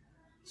 like,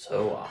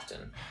 so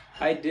often.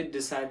 I did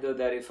decide, though,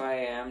 that if I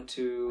am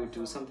to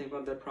do something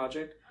about that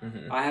project,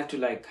 Mm-hmm. I have to,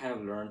 like, kind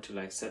of learn to,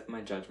 like, set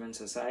my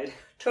judgments aside.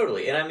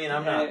 Totally. And I mean,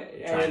 I'm not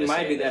trying to it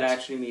might say be that it's-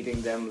 actually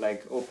meeting them,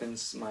 like,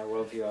 opens my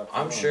worldview up.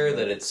 I'm sure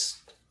that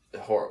it's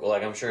horrible.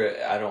 Like, I'm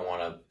sure, I don't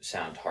want to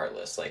sound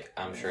heartless. Like,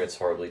 I'm sure it's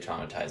horribly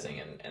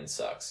traumatizing and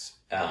sucks.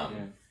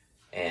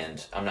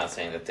 And I'm not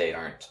saying that they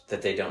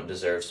don't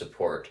deserve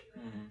support,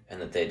 Mm-hmm.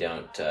 and that they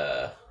don't,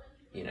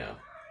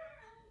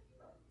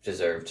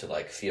 deserve to,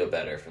 like, feel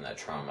better from that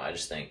trauma. I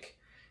just think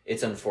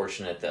it's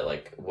unfortunate that,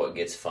 like, what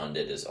gets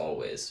funded is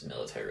always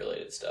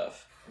military-related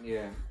stuff.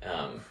 Yeah.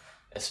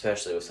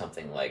 Especially with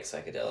something like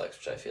psychedelics,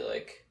 which I feel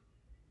like,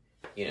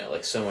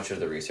 like, so much of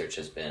the research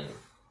has been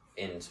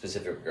in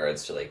specific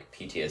regards to, like,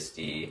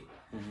 PTSD,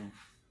 Mm-hmm.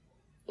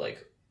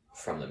 like,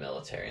 from the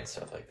military and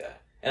stuff like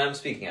that. And I'm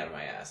speaking out of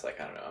my ass. Like,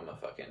 I don't know,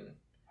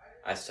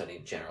 I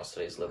studied general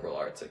studies, liberal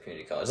arts at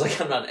community college. Like,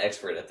 I'm not an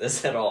expert at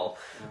this at all.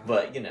 Uh-huh.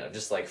 But,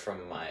 just, like,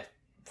 from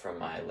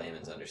my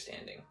layman's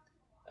understanding.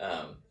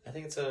 I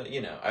think it's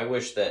I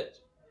wish that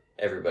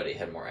everybody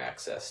had more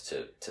access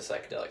to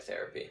psychedelic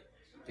therapy,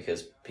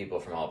 because people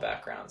from all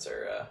backgrounds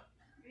are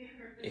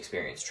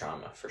experience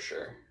trauma for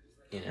sure.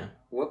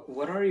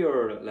 What are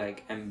your,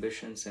 like,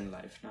 ambitions in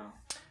life now?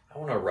 I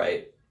want to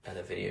write at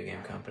a video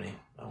game company.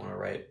 I want to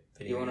write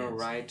video You games. want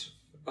to write?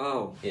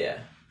 Oh, Yeah.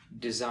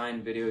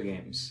 design video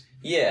games.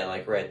 Yeah,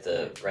 like write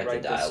the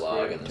Write the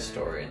dialogue script and the and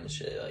story and the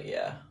shit. Like,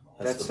 yeah.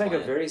 That's the like a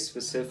plan. very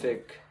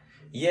specific.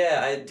 Yeah,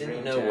 I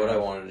didn't know Dream what I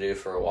job. wanted to do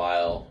for a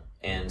while,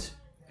 and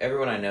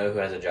everyone I know who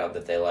has a job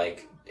that they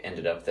like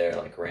ended up there,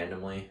 like,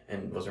 randomly,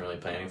 and wasn't really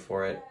planning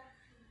for it,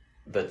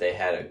 but they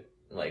had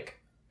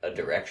a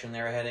direction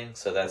they were heading,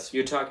 so that's...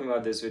 You're talking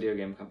about this video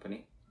game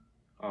company,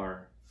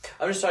 or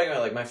I'm just talking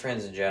about, like, my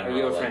friends in general.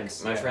 your like,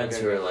 friends, my yeah, friends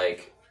okay. who are,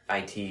 like,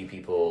 IT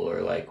people,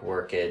 or, like,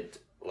 work at,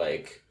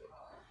 like...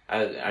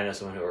 I know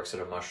someone who works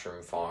at a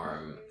mushroom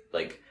farm,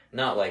 like,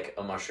 not, like,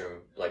 a mushroom,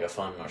 like, a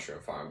fun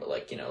mushroom farm, but,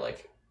 like,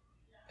 like,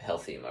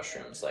 healthy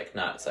mushrooms, like,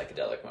 not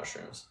psychedelic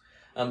mushrooms.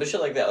 But shit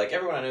like that. Like,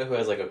 everyone I know who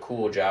has, like, a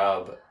cool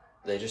job,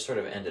 they just sort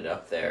of ended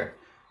up there.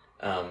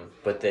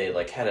 But they,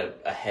 like, had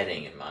a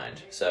heading in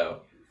mind.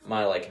 So,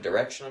 my, like,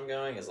 direction I'm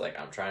going is, like,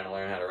 I'm trying to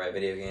learn how to write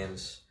video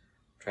games,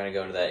 trying to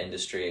go into that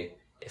industry.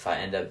 If I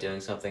end up doing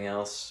something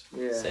else,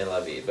 c'est la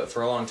vie. But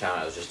for a long time,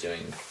 I was just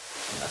doing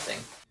nothing.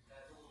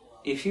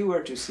 if you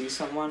were to see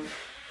someone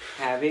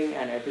having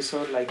an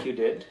episode like you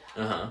did,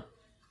 Uh-huh.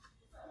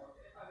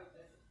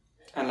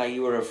 and like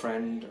you were a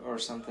friend or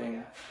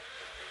something,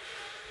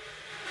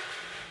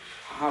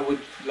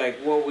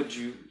 what would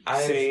you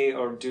say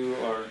or do?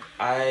 Or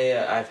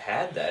I've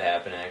had that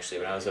happen, actually.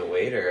 When I was a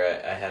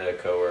waiter, I had a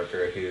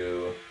coworker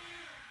who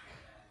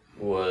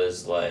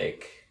was,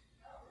 like,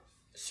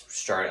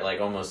 started,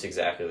 like, almost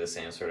exactly the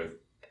same sort of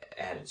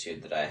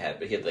attitude that I had,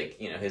 but he had, like,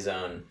 his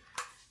own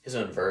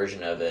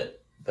version of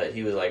it. But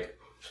he was, like,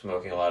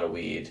 smoking a lot of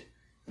weed,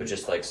 but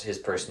just, like, his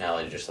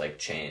personality just, like,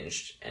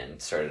 changed and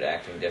started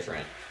acting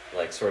different,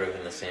 like, sort of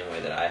in the same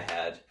way that I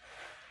had.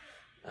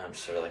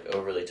 Just sort of, like,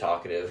 overly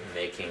talkative,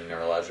 making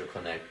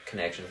neurological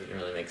connections that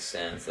didn't really make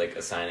sense, like,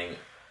 assigning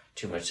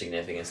too much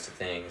significance to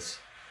things.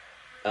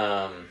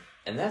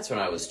 And that's when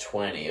I was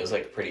 20. It was,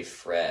 like, pretty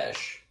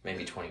fresh,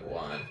 maybe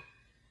 21.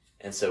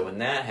 And so when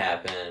that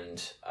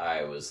happened,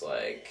 I was,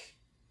 like...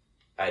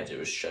 I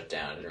was shut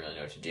down. I didn't really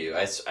know what to do.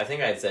 I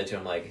think I had said to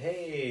him, like,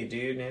 hey,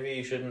 dude, maybe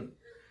you shouldn't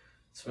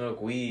smoke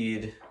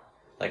weed.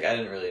 Like, I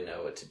didn't really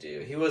know what to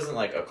do. He wasn't,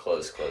 like, a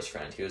close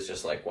friend. He was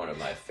just, like, one of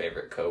my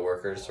favorite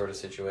coworkers sort of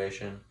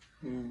situation.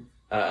 Mm.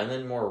 And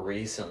then more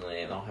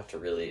recently, and I'll have to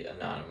really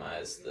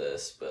anonymize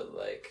this, but,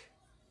 like,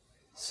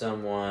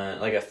 someone,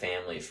 like a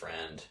family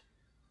friend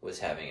was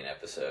having an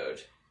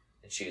episode,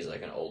 and she's,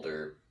 like, an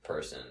older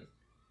person.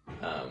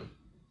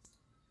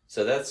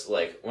 So that's,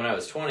 like, when I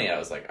was 20, I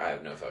was like, I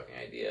have no fucking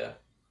idea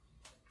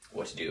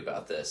what to do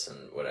about this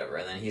and whatever.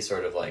 And then he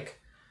sort of, like,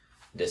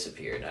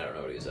 disappeared, and I don't know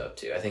what he was up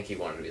to. I think he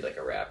wanted to be, like,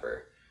 a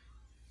rapper.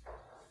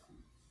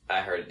 I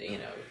heard,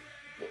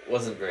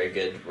 wasn't very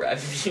good rap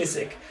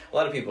music. A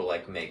lot of people,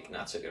 like, make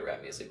not so good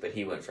rap music, but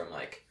he went from,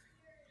 like,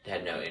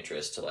 had no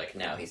interest to, like,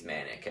 now he's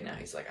manic, and now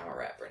he's like, I'm a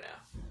rapper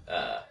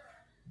now.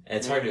 And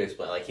it's hard to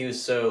explain. Like, he was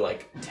so,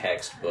 like,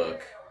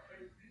 textbook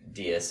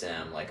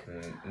DSM, like,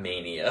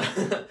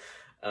 mania.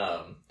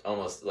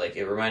 Almost, like,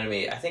 it reminded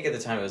me, I think at the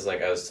time it was,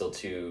 like, I was still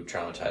too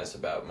traumatized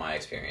about my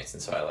experience,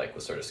 and so I, like,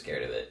 was sort of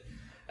scared of it.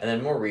 And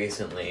then more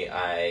recently,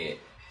 I,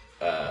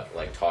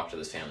 like, talked to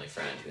this family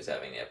friend who was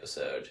having the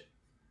episode,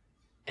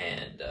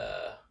 and,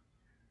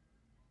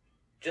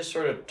 just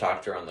sort of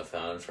talked to her on the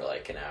phone for,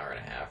 like, an hour and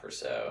a half or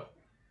so.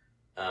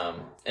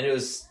 And it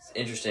was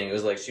interesting. It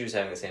was like she was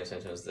having the same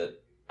symptoms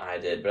that I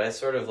did, but I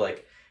sort of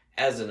like,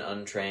 as an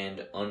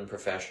untrained,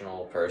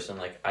 unprofessional person,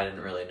 like I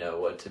didn't really know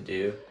what to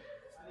do.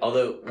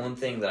 Although one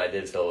thing that I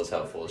did feel was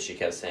helpful is she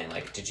kept saying,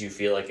 like, did you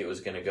feel like it was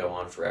going to go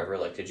on forever?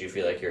 Like, did you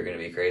feel like you were going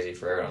to be crazy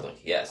forever? And I was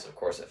like, yes, of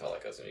course I felt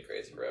like I was going to be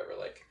crazy forever.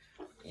 Like,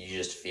 you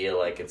just feel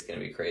like it's going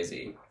to be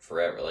crazy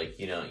forever. Like,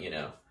 you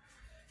know,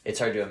 it's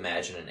hard to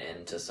imagine an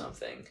end to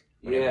something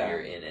whenever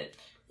you're in it.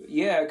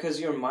 Yeah, because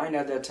your mind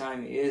at that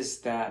time is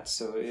that,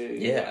 so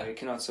it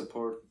cannot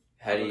support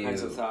all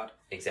kinds of thought.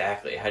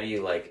 Exactly. How do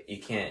you, like, you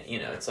can't,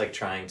 it's like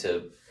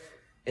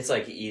it's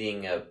like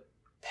eating a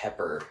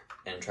pepper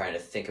and trying to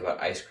think about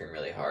ice cream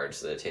really hard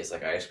so that it tastes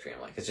like ice cream.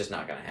 Like, it's just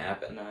not going to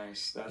happen.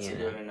 Nice. That's a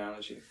good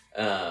analogy.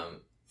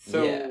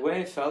 When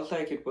it felt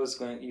like you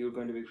were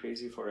going to be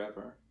crazy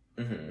forever,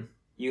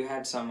 you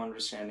had some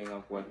understanding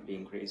of what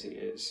being crazy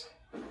is.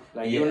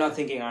 Like, you're not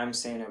thinking, I'm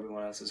sane,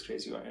 everyone else is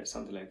crazy, or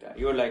something like that.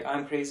 You're like,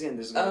 I'm crazy and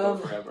this is going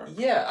to go forever.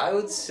 Yeah, I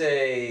would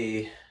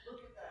say,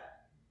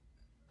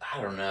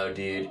 I don't know,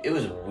 dude. It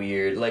was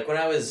weird. Like,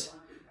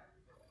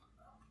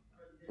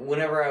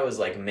 whenever I was,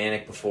 like,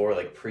 manic before,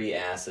 like,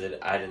 pre-acid,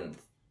 I didn't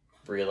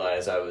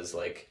realize I was,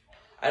 like,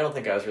 I don't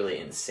think I was really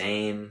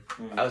insane.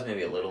 I was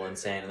maybe a little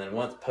insane. And then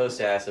once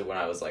post-acid, when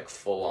I was, like,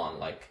 full-on,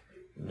 like,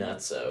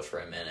 nutso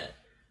for a minute,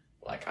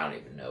 like, I don't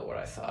even know what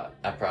I thought.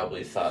 I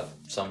probably thought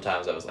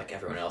sometimes I was like,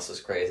 everyone else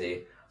is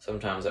crazy.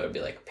 Sometimes I would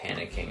be, like,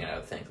 panicking, and I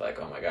would think, like,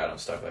 oh my god, I'm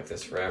stuck like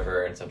this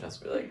forever. And sometimes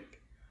I'd be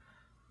like,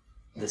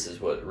 this is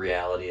what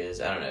reality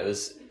is. I don't know.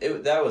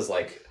 That was,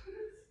 like,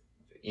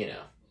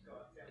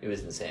 it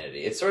was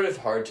insanity. It's sort of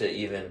hard to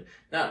even,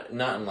 not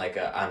in, like,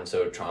 a I'm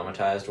so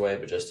traumatized way,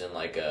 but just in,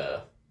 like,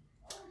 a,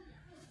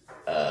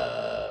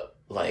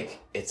 like,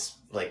 it's,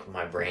 like,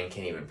 my brain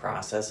can't even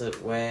process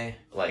it way.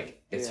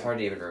 Like, it's hard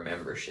to even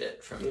remember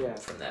shit from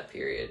that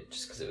period,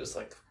 just because it was,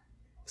 like,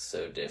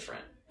 so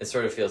different. It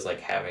sort of feels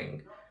like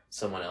having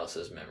someone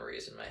else's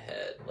memories in my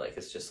head. Like,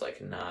 it's just,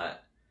 like,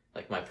 not,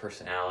 like, my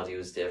personality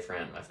was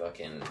different, my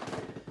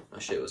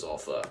shit was all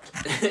fucked,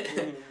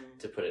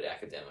 to put it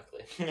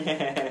academically.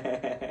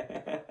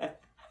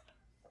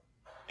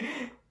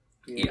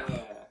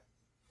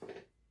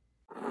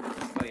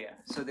 Oh yeah.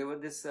 So there were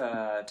these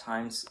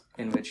times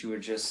in which you were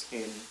just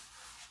in,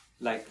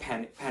 like,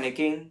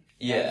 panicking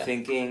and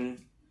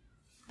thinking,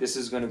 this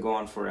is going to go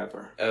on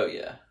forever. Oh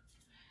yeah.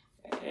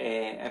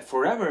 And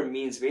forever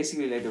means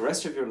basically like the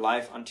rest of your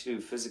life until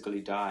you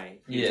physically die.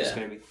 You're just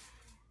going to be.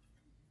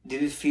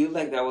 Did it feel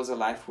like that was a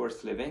life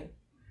worth living?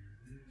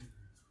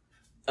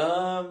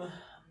 God,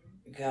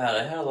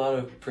 I had a lot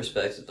of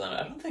perspectives on it.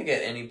 I don't think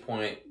at any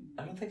point,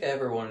 I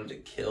ever wanted to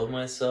kill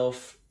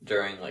myself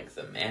during, like,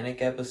 the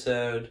manic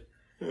episode.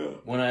 Yeah.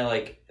 When I,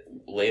 like,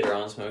 later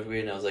on smoked weed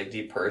and I was, like,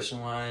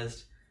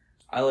 depersonalized,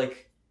 I,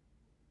 like,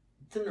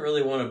 didn't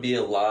really want to be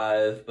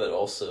alive, but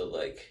also,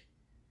 like,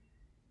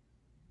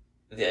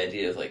 the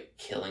idea of, like,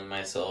 killing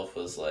myself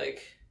was,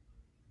 like,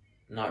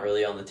 not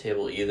really on the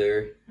table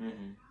either.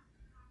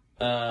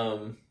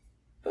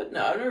 But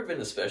no, I've never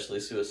been especially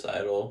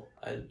suicidal,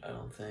 I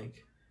don't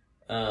think.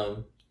 I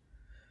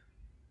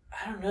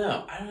don't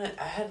know. I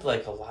had,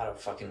 like, a lot of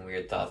fucking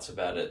weird thoughts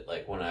about it,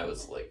 like, when I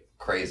was, like,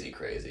 crazy,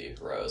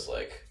 where I was,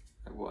 like...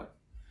 What?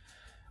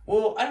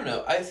 Well, I don't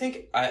know. I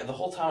think the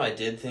whole time I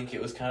did think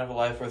it was kind of a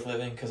life worth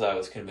living, because I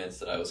was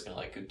convinced that I was going to,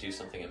 like, do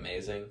something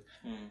amazing.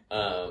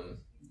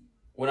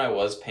 When I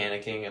was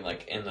panicking and,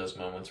 like, in those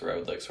moments where I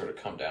would, like, sort of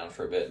come down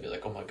for a bit and be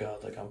like, oh my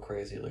god, like, I'm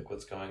crazy, like,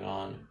 what's going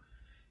on?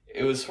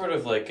 It was sort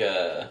of like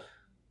a...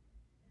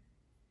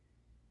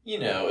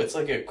 it's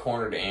like a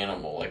cornered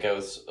animal. Like, I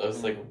was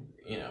like,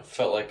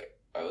 felt like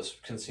I was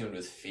consumed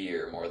with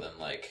fear more than,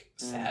 like,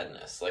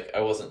 sadness. Like,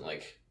 I wasn't,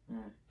 like...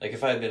 Like,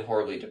 if I had been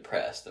horribly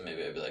depressed, then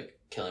maybe I'd be, like,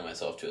 killing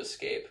myself to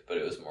escape. But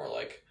it was more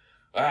like,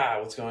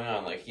 what's going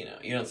on? Like, you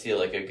don't see,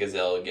 like, a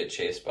gazelle get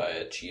chased by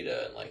a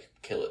cheetah and, like,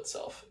 kill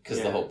itself. Because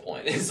the whole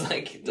point is,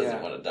 like, it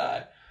doesn't want to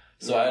die.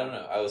 So, I don't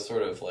know. I was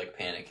sort of, like,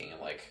 panicking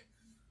and, like...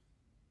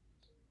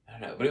 I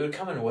don't know. But it would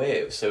come in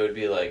waves. So it would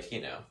be, like, I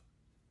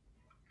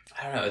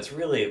don't know. It's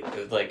really,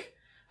 like...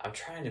 I'm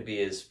trying to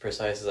be as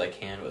precise as I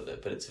can with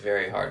it, but it's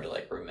very hard to,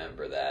 like,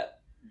 remember that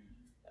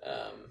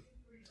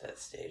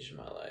stage in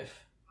my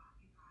life.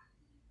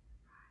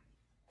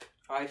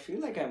 I feel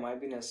like I might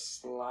be in a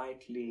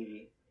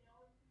slightly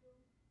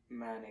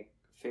manic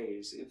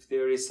phase, if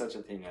there is such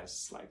a thing as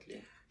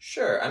slightly.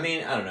 Sure. I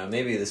mean, I don't know.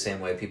 Maybe the same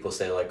way people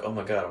say, like, oh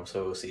my god, I'm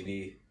so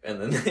OCD. And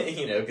then,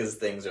 because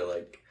things are,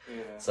 like,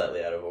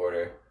 slightly out of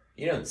order.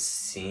 You don't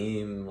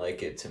seem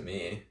like it to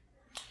me.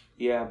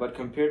 Yeah, but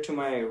compared to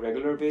my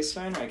regular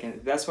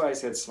baseline, that's why I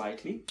said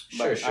slightly.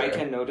 But sure. I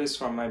can notice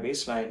from my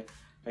baseline,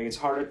 like, it's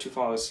harder to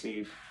fall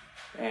asleep,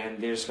 and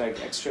there's, like,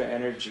 extra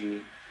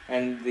energy,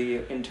 and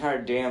the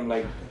entire day I'm,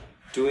 like,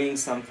 doing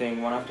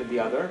something one after the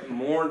other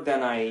more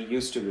than I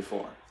used to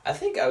before. I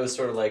think I was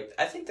sort of like,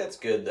 I think that's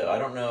good, though. I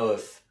don't know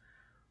if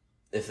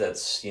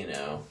that's, I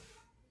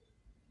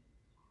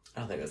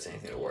don't think that's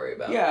anything to worry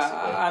about. Yeah,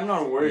 basically. I'm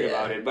not worried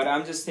about it, but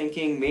I'm just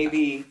thinking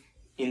maybe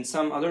in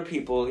some other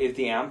people, if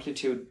the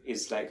amplitude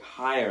is like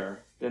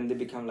higher, then they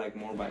become like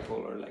more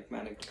bipolar, like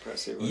manic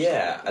depressive.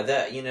 Yeah,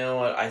 that, you know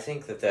what, I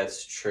think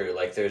that's true.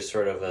 Like, there's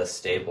sort of a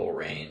stable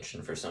range,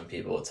 and for some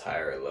people it's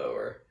higher or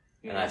lower.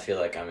 Yeah. And I feel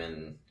like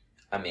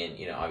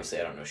you know, obviously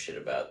I don't know shit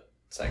about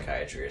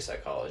psychiatry or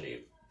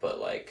psychology, but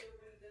like,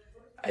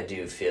 I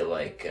do feel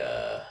like,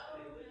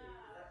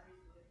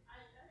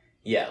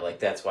 yeah, like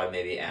that's why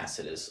maybe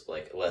acid is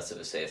like less of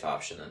a safe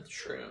option than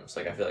shrooms.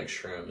 Like, I feel like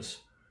shrooms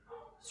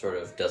sort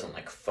of doesn't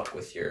like fuck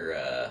with your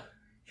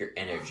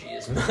energy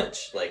as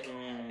much. Like,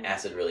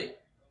 acid really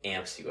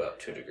amps you up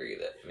to a degree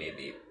that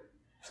maybe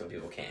some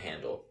people can't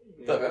handle.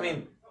 Yeah. But I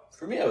mean,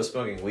 for me, I was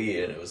smoking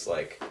weed, and it was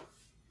like,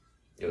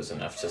 it was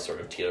enough to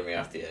sort of teeter me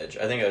off the edge.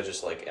 I think I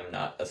just like am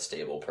not a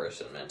stable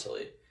person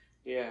mentally.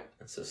 Yeah.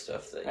 It's the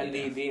stuff that, and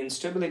the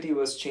instability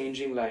was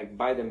changing like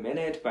by the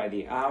minute, by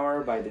the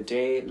hour, by the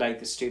day, like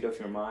the state of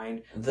your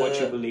mind,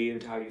 what you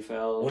believed, how you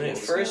felt. When it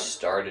first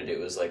started, it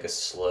was like a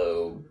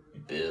slow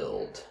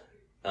build.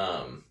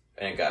 And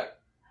it got,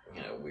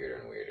 you know,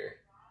 weirder and weirder.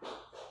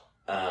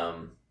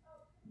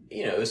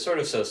 You know, it was sort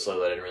of so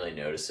slow that I didn't really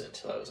notice it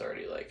until I was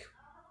already like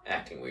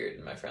acting weird,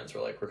 and my friends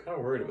were like, "We're kind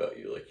of worried about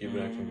you. Like, you've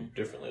been acting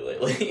differently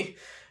lately."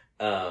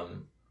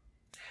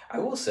 I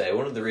will say,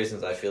 one of the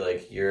reasons I feel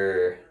like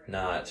you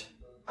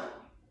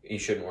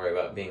shouldn't worry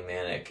about being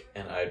manic,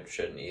 and I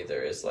shouldn't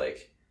either, is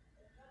like,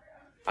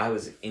 I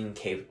was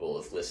incapable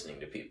of listening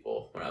to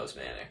people when I was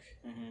manic.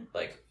 Mm-hmm.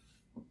 Like,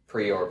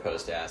 pre or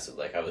post acid,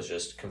 like, I was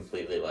just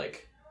completely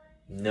like,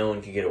 no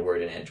one could get a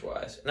word in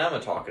edgewise. And I'm a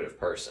talkative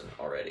person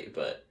already,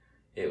 but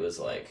it was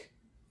like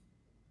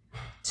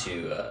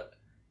to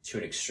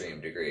an extreme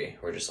degree,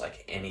 where just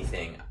like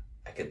anything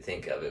I could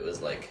think of, it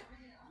was like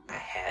I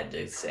had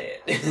to say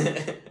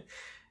it.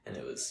 And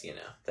it was, you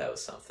know, that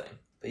was something.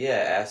 But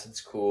yeah,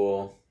 acid's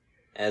cool.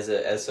 As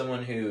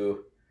someone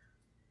who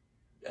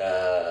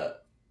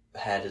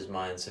had his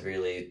mind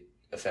severely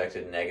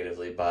affected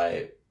negatively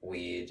by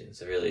weed,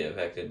 severely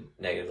affected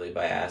negatively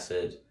by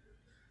acid.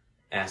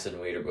 Acid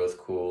and weed are both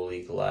cool.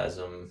 Legalize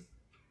them.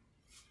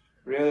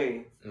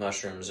 Really?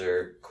 Mushrooms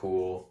are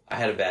cool. I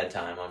had a bad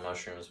time on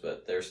mushrooms,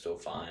 but they're still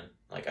fine.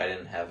 Like, I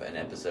didn't have an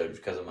episode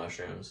because of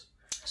mushrooms.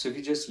 So if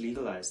you just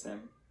legalize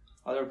them,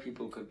 other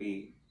people could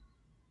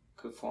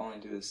fall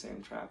into the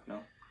same trap, no?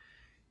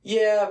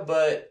 Yeah,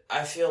 but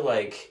I feel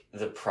like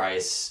the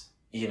price,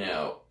 you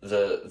know,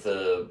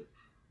 the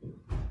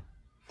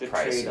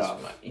price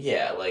trade-off.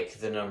 Yeah, like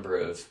the number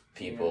of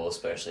people,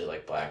 especially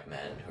like black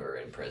men who are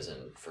in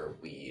prison for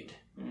weed,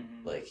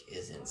 like,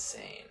 is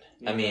insane.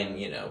 Yeah. I mean,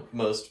 you know,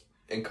 most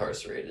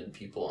incarcerated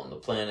people on the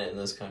planet in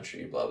this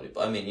country, blah blah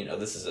blah. I mean, you know,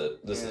 this is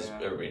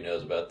everybody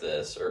knows about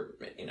this, or,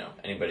 you know,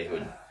 anybody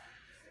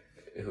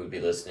who would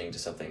be listening to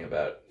something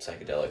about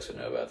psychedelics would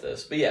know about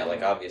this. But yeah,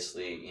 like,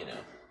 obviously, you know,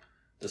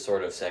 the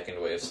sort of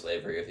second wave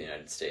slavery of the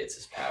United States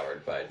is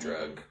powered by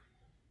drug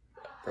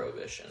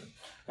prohibition.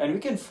 And we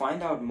can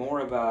find out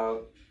more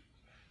about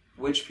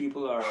which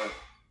people are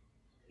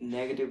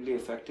negatively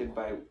affected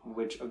by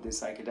which of the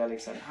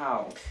psychedelics and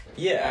how.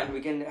 Yeah. And we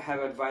can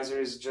have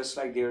advisories just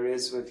like there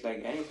is with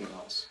like anything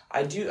else.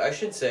 I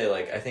should say,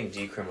 like, I think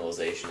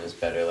decriminalization is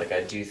better. Like,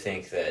 I do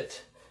think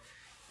that,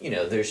 you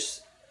know,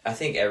 I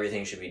think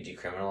everything should be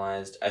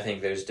decriminalized. I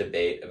think there's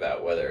debate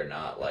about whether or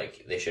not,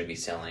 like, they shouldn't be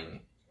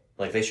selling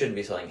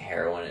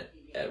heroin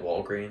at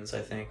Walgreens,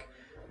 I think.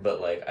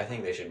 But, like, I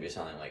think they should be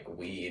selling, like,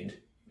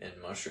 weed and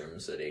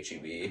mushrooms at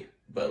H-E-B.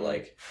 But,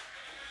 like,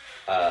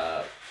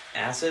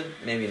 acid,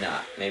 maybe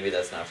not. Maybe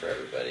that's not for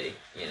everybody,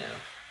 you know.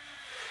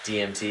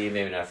 DMT,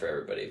 maybe not for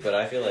everybody. But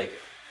I feel like,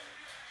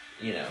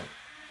 you know,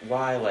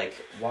 why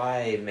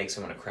make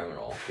someone a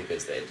criminal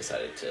because they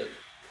decided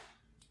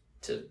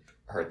to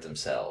hurt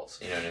themselves?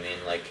 You know what I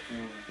mean? Like,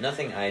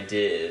 nothing I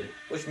did,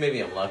 which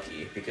maybe I'm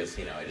lucky because,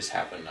 you know, I just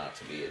happen not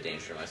to be a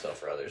danger to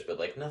myself or others, but,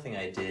 like, nothing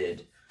I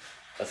did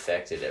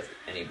affected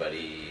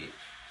anybody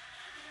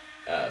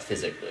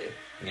physically.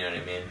 You know what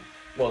I mean?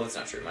 Well, that's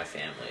not true, my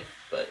family,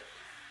 but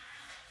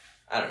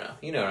I don't know.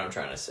 You know what I'm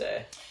trying to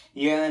say.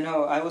 Yeah,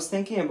 no, I was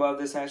thinking about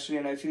this actually,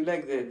 and I feel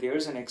like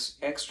there's an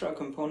extra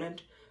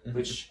component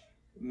which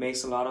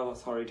makes a lot of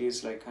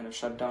authorities like kind of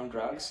shut down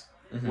drugs,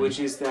 which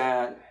is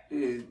that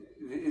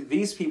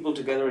these people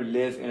together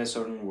live in a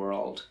certain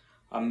world,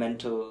 a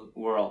mental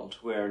world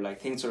where like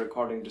things are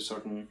according to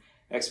certain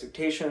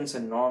expectations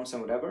and norms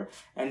and whatever,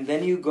 and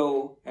then you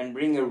go and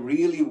bring a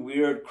really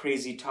weird,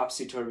 crazy,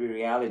 topsy-turvy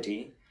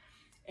reality,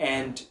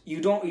 and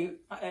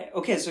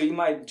so you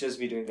might just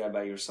be doing that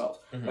by yourself,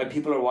 but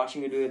people are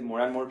watching you do it, more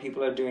and more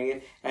people are doing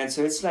it, and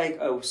so it's like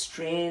a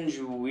strange,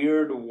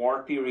 weird,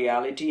 warpy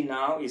reality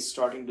now is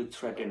starting to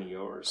threaten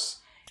yours.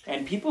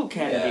 And people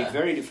can be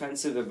very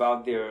defensive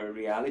about their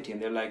reality,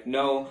 and they're like,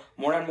 no,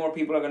 more and more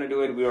people are going to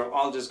do it, we're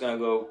all just going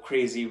to go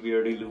crazy,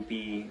 weirdy,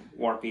 loopy,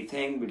 warpy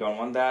thing, we don't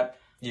want that.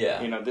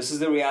 Yeah. You know, this is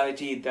the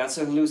reality, that's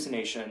a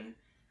hallucination,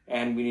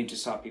 and we need to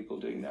stop people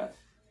doing that.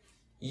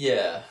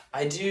 Yeah,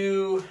 I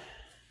do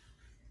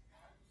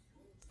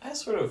I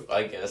sort of,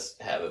 I guess,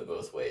 have it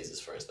both ways as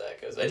far as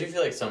that goes. I do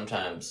feel like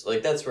sometimes,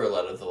 like, that's where a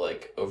lot of the,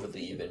 like,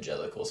 overly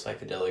evangelical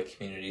psychedelic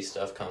community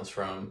stuff comes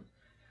from.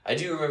 I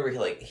do remember,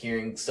 like,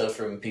 hearing stuff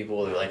from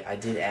people that are like, I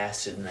did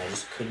acid and I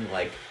just couldn't,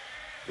 like,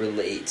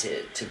 relate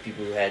it to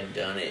people who hadn't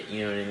done it,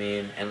 you know what I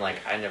mean? And, like,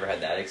 I never had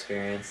that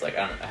experience. Like,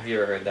 I don't know, have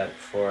you ever heard that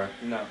before?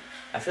 No.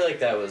 I feel like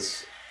that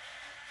was...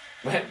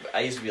 I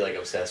used to be, like,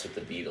 obsessed with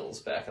the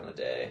Beatles back in the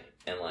day.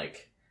 And,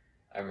 like,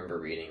 I remember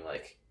reading,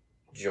 like,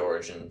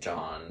 George and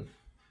John...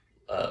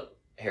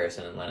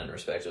 Harrison and Lennon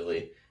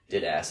respectively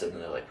did acid,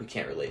 and they're like, we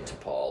can't relate to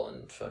Paul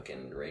and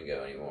fucking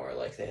Ringo anymore,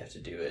 like they have to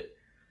do it.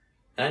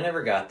 And I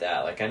never got that.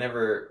 Like, I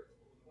never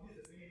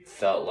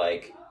felt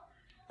like,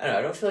 I don't know,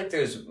 I don't feel like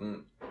there's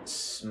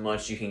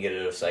much you can get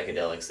out of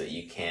psychedelics that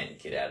you can't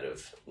get out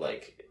of,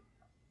 like,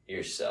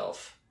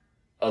 yourself,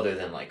 other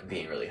than, like,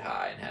 being really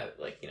high and have,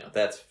 like, you know,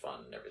 that's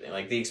fun and everything.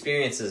 Like, the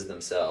experiences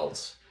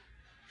themselves,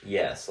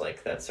 yes,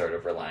 like, that's sort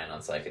of relying on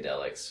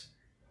psychedelics,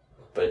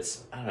 but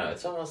it's, I don't know,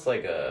 it's almost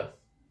like a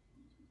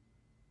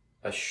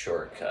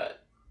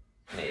shortcut,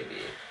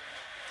 maybe.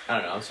 I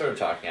don't know, I'm sort of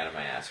talking out of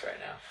my ass right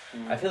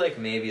now. I feel like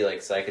maybe, like,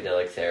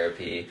 psychedelic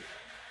therapy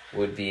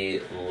would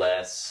be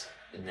less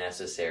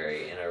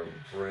necessary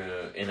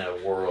in a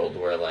world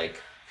where,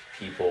 like,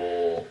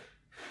 people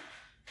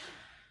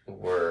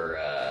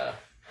were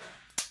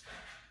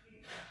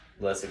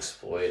less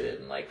exploited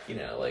and, like, you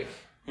know, like,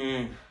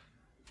 I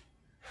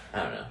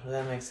don't know, does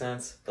that make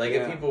sense? Like,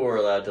 if people were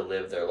allowed to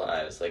live their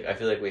lives, like, I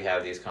feel like we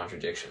have these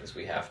contradictions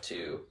we have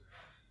to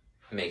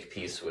make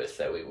peace with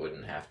that we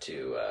wouldn't have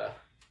to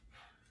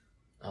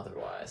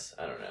otherwise.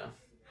 I don't know.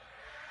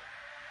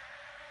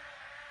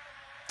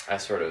 I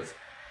sort of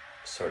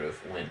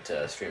went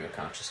stream of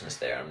consciousness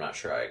there. I'm not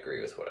sure I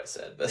agree with what I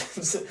said, but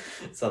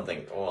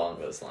something along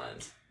those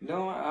lines.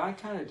 No, I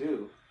kind of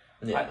do.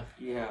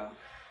 Yeah.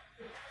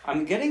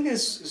 I'm getting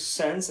this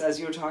sense as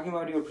you were talking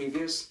about your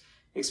previous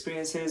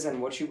experiences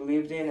and what you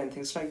believed in and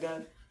things like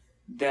that,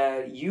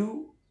 that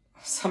you...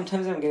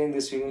 Sometimes I'm getting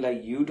this feeling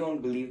like you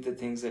don't believe the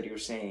things that you're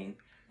saying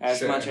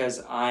as much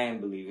as I am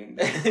believing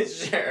them.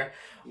 Sure.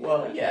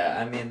 Well, yeah,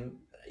 I mean,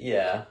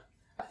 yeah.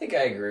 I think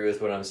I agree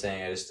with what I'm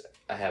saying.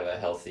 I have a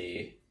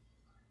healthy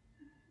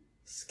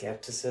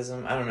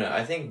skepticism. I don't know.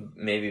 I think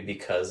maybe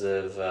because,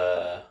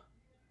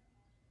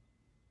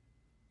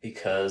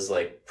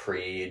 like,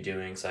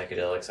 pre-doing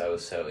psychedelics, I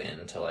was so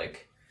into,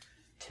 like,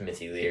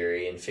 Timothy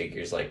Leary and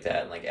figures like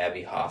that, and, like,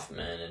 Abby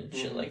Hoffman and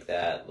shit like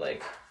that,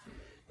 like...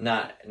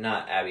 Not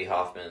Abby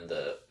Hoffman,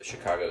 the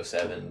Chicago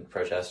 7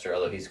 protester,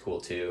 although he's cool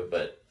too,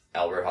 but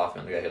Albert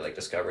Hoffman, the guy who, like,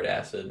 discovered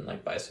acid and,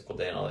 like, Bicycle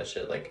Day and all that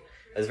shit. Like,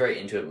 I was very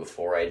into it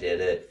before I did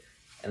it,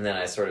 and then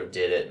I sort of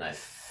did it, and I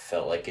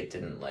felt like it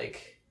didn't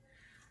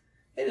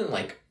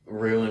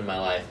ruin my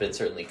life, but it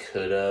certainly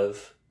could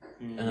have.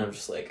 And I'm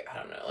just like, I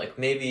don't know, like,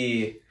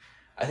 maybe,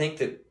 I think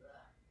that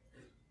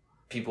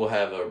people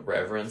have a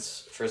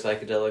reverence for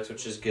psychedelics,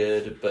 which is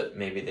good, but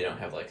maybe they don't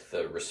have, like,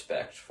 the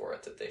respect for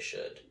it that they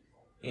should.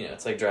 You know,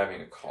 it's like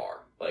driving a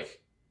car. Like,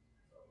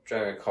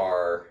 driving a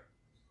car...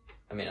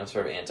 I mean, I'm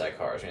sort of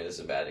anti-cars. Maybe this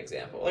is a bad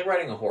example. Like,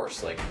 riding a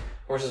horse. Like,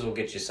 horses will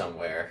get you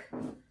somewhere,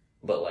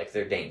 but, like,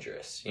 they're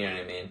dangerous. You know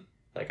what I mean?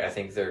 Like, I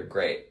think they're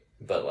great,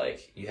 but,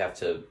 like, you have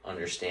to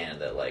understand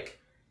that, like,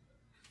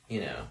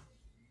 you know,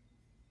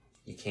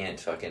 you can't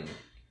fucking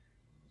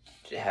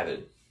have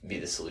it be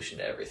the solution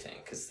to everything,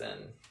 because then,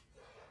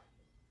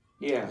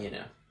 you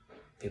know,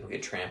 people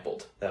get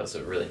trampled. That was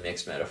a really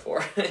mixed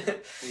metaphor.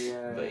 But,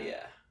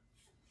 yeah.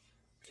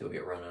 People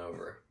get run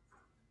over.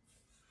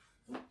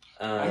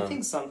 I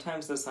think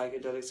sometimes the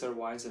psychedelics are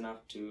wise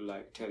enough to,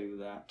 like, tell you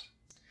that.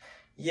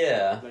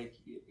 Yeah. Like,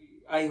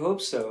 I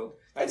hope so.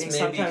 That's I think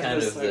maybe sometimes kind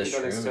of the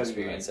psychedelics shroom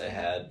experience I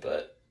had,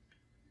 but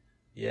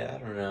yeah, I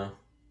don't know.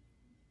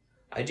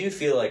 I do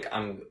feel like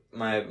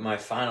my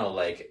final,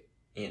 like,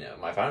 you know,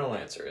 my final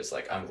answer is,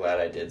 like, I'm glad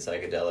I did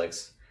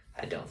psychedelics.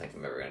 I don't think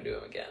I'm ever going to do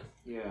them again.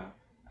 Yeah.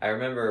 I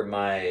remember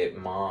my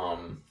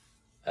mom,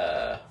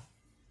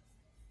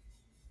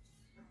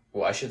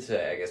 well, I should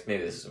say, I guess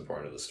maybe this is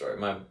important to the story.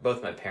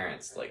 Both my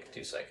parents, like,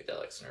 do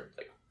psychedelics and are,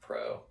 like,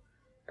 pro.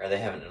 Or they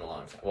haven't in a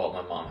long time. Well,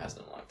 my mom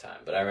hasn't in a long time.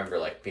 But I remember,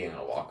 like, being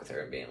on a walk with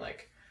her and being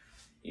like,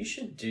 you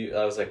should do...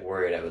 I was, like,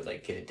 worried I would,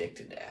 like, get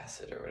addicted to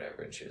acid or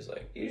whatever. And she was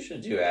like, you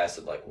should do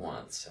acid, like,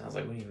 once. And I was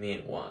like, what do you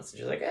mean once? And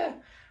she was like,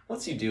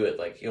 once you do it,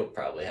 like, you'll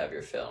probably have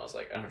your fill. And I was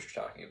like, I don't know what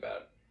you're talking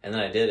about. And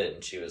then I did it,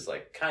 and she was,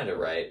 like, kind of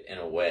right in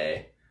a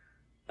way.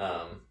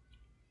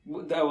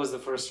 That was the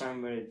first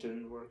time when it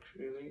didn't work,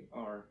 really?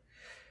 Or...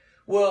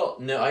 Well,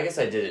 no, I guess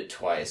I did it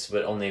twice,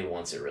 but only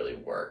once it really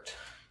worked.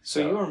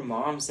 So your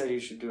mom said you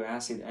should do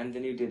acid, and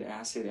then you did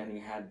acid, and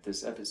you had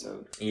this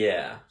episode.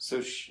 Yeah. So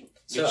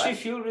did she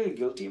feel really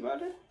guilty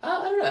about it?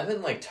 I don't know. I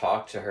haven't, like,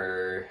 talked to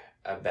her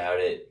about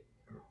it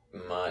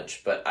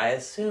much, but I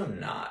assume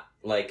not.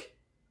 Like,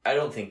 I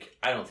don't think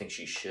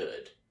she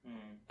should.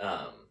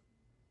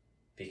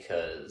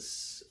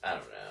 Because I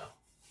don't know.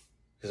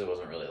 Because it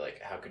wasn't really, like,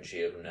 how could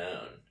she have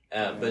known?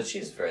 But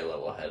she's very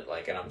level-headed,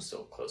 like, and I'm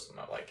still close to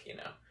my, like, you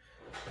know.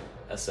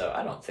 So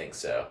I don't think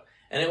so.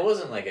 And it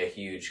wasn't like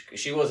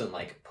she wasn't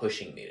like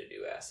pushing me to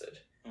do acid.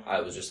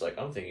 I was just like,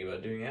 I'm thinking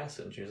about doing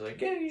acid. And she was like,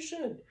 yeah, you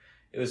should.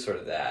 It was sort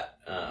of that.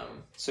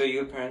 So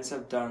your parents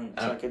have done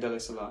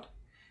psychedelics a lot?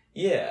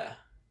 Yeah.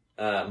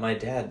 My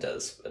dad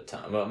does a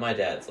ton. Well, my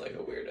dad's like a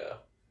weirdo.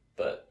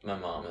 But my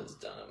mom has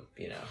done them,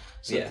 you know.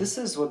 So this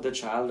is what the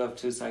child of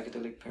two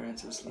psychedelic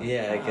parents is like.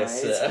 Yeah, I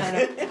guess so.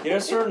 There are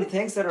certain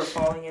things that are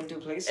falling into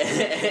place.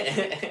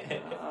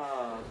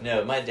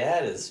 No, my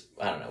dad is,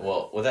 I don't know,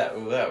 well, without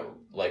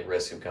like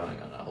risk of going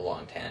on a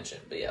long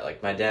tangent, but yeah,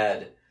 like my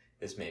dad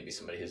is maybe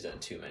somebody who's done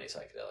too many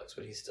psychedelics,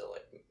 but he's still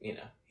like, you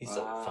know, he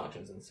still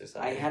functions in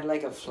society. I had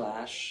like a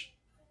flash,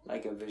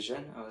 like a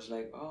vision. I was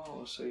like,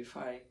 oh, so if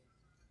I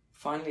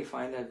finally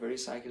find that very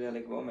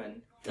psychedelic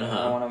woman that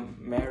I want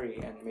to marry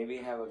and maybe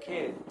have a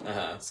kid,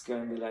 it's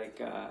going to be like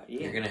Ian.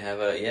 You're going to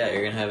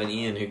have an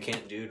Ian who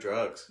can't do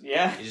drugs.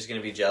 Yeah. He's just going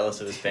to be jealous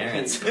of his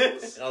parents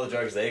and all the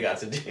drugs they got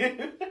to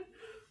do.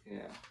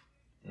 Yeah.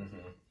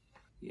 Mm-hmm.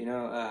 You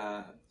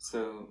know,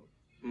 so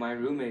my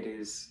roommate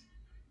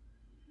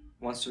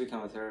wants to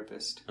become a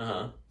therapist.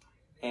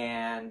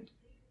 And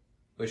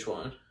which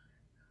one?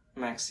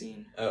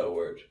 Maxine. Oh,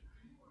 word.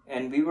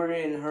 And we were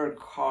in her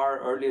car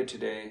earlier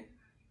today,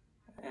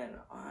 and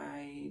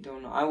I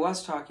don't know. I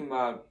was talking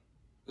about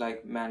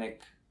like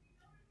manic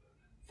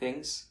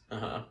things.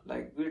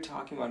 Like we were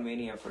talking about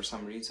mania for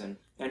some reason,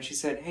 and she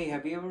said, "Hey,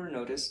 have you ever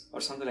noticed?"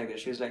 or something like that.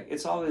 She was like,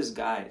 "It's always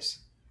guys."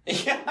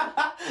 Yeah,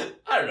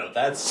 I don't know if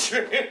that's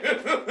true.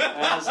 And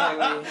I was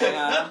like,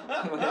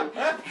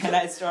 yeah. And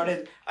I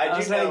started. I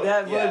was like,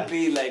 that would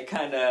be like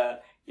kind of.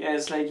 Yeah,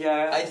 it's like,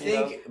 I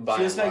think by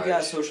feels and like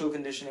large, social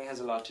conditioning has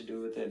a lot to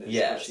do with it.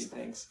 Yes, what she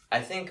thinks. I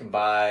think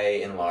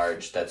by and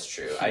large that's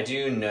true. I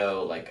do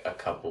know like a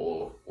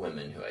couple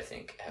women who I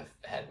think have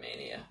had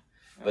mania,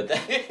 but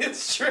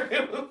it's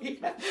true.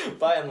 Yeah.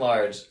 By and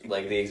large,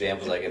 like the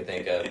examples I can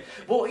think of.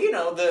 Well, you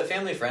know, the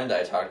family friend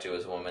I talked to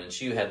was a woman, and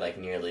she had like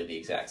nearly the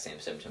exact same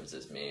symptoms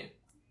as me.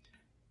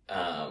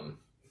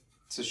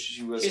 So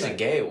she's a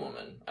gay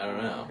woman. I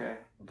don't know. Okay.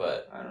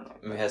 But I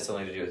don't know. It has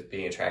something to do with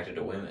being attracted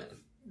to women.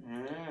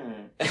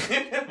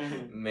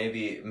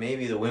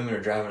 Maybe the women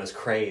are driving us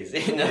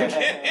crazy. No,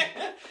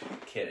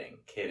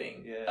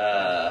 kidding.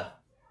 Yeah.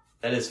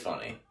 That is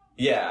funny.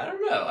 Yeah,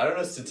 I don't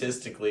know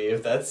statistically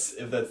if that's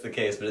the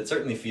case, but it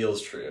certainly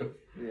feels true.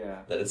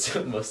 Yeah. That it's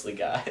mostly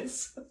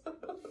guys.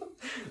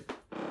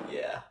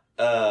 Yeah.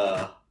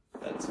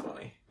 That's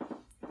funny.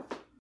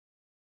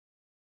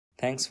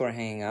 Thanks for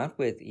hanging out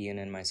with Ian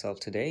and myself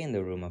today in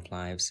the Room of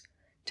Lives.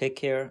 Take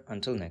care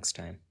until next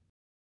time.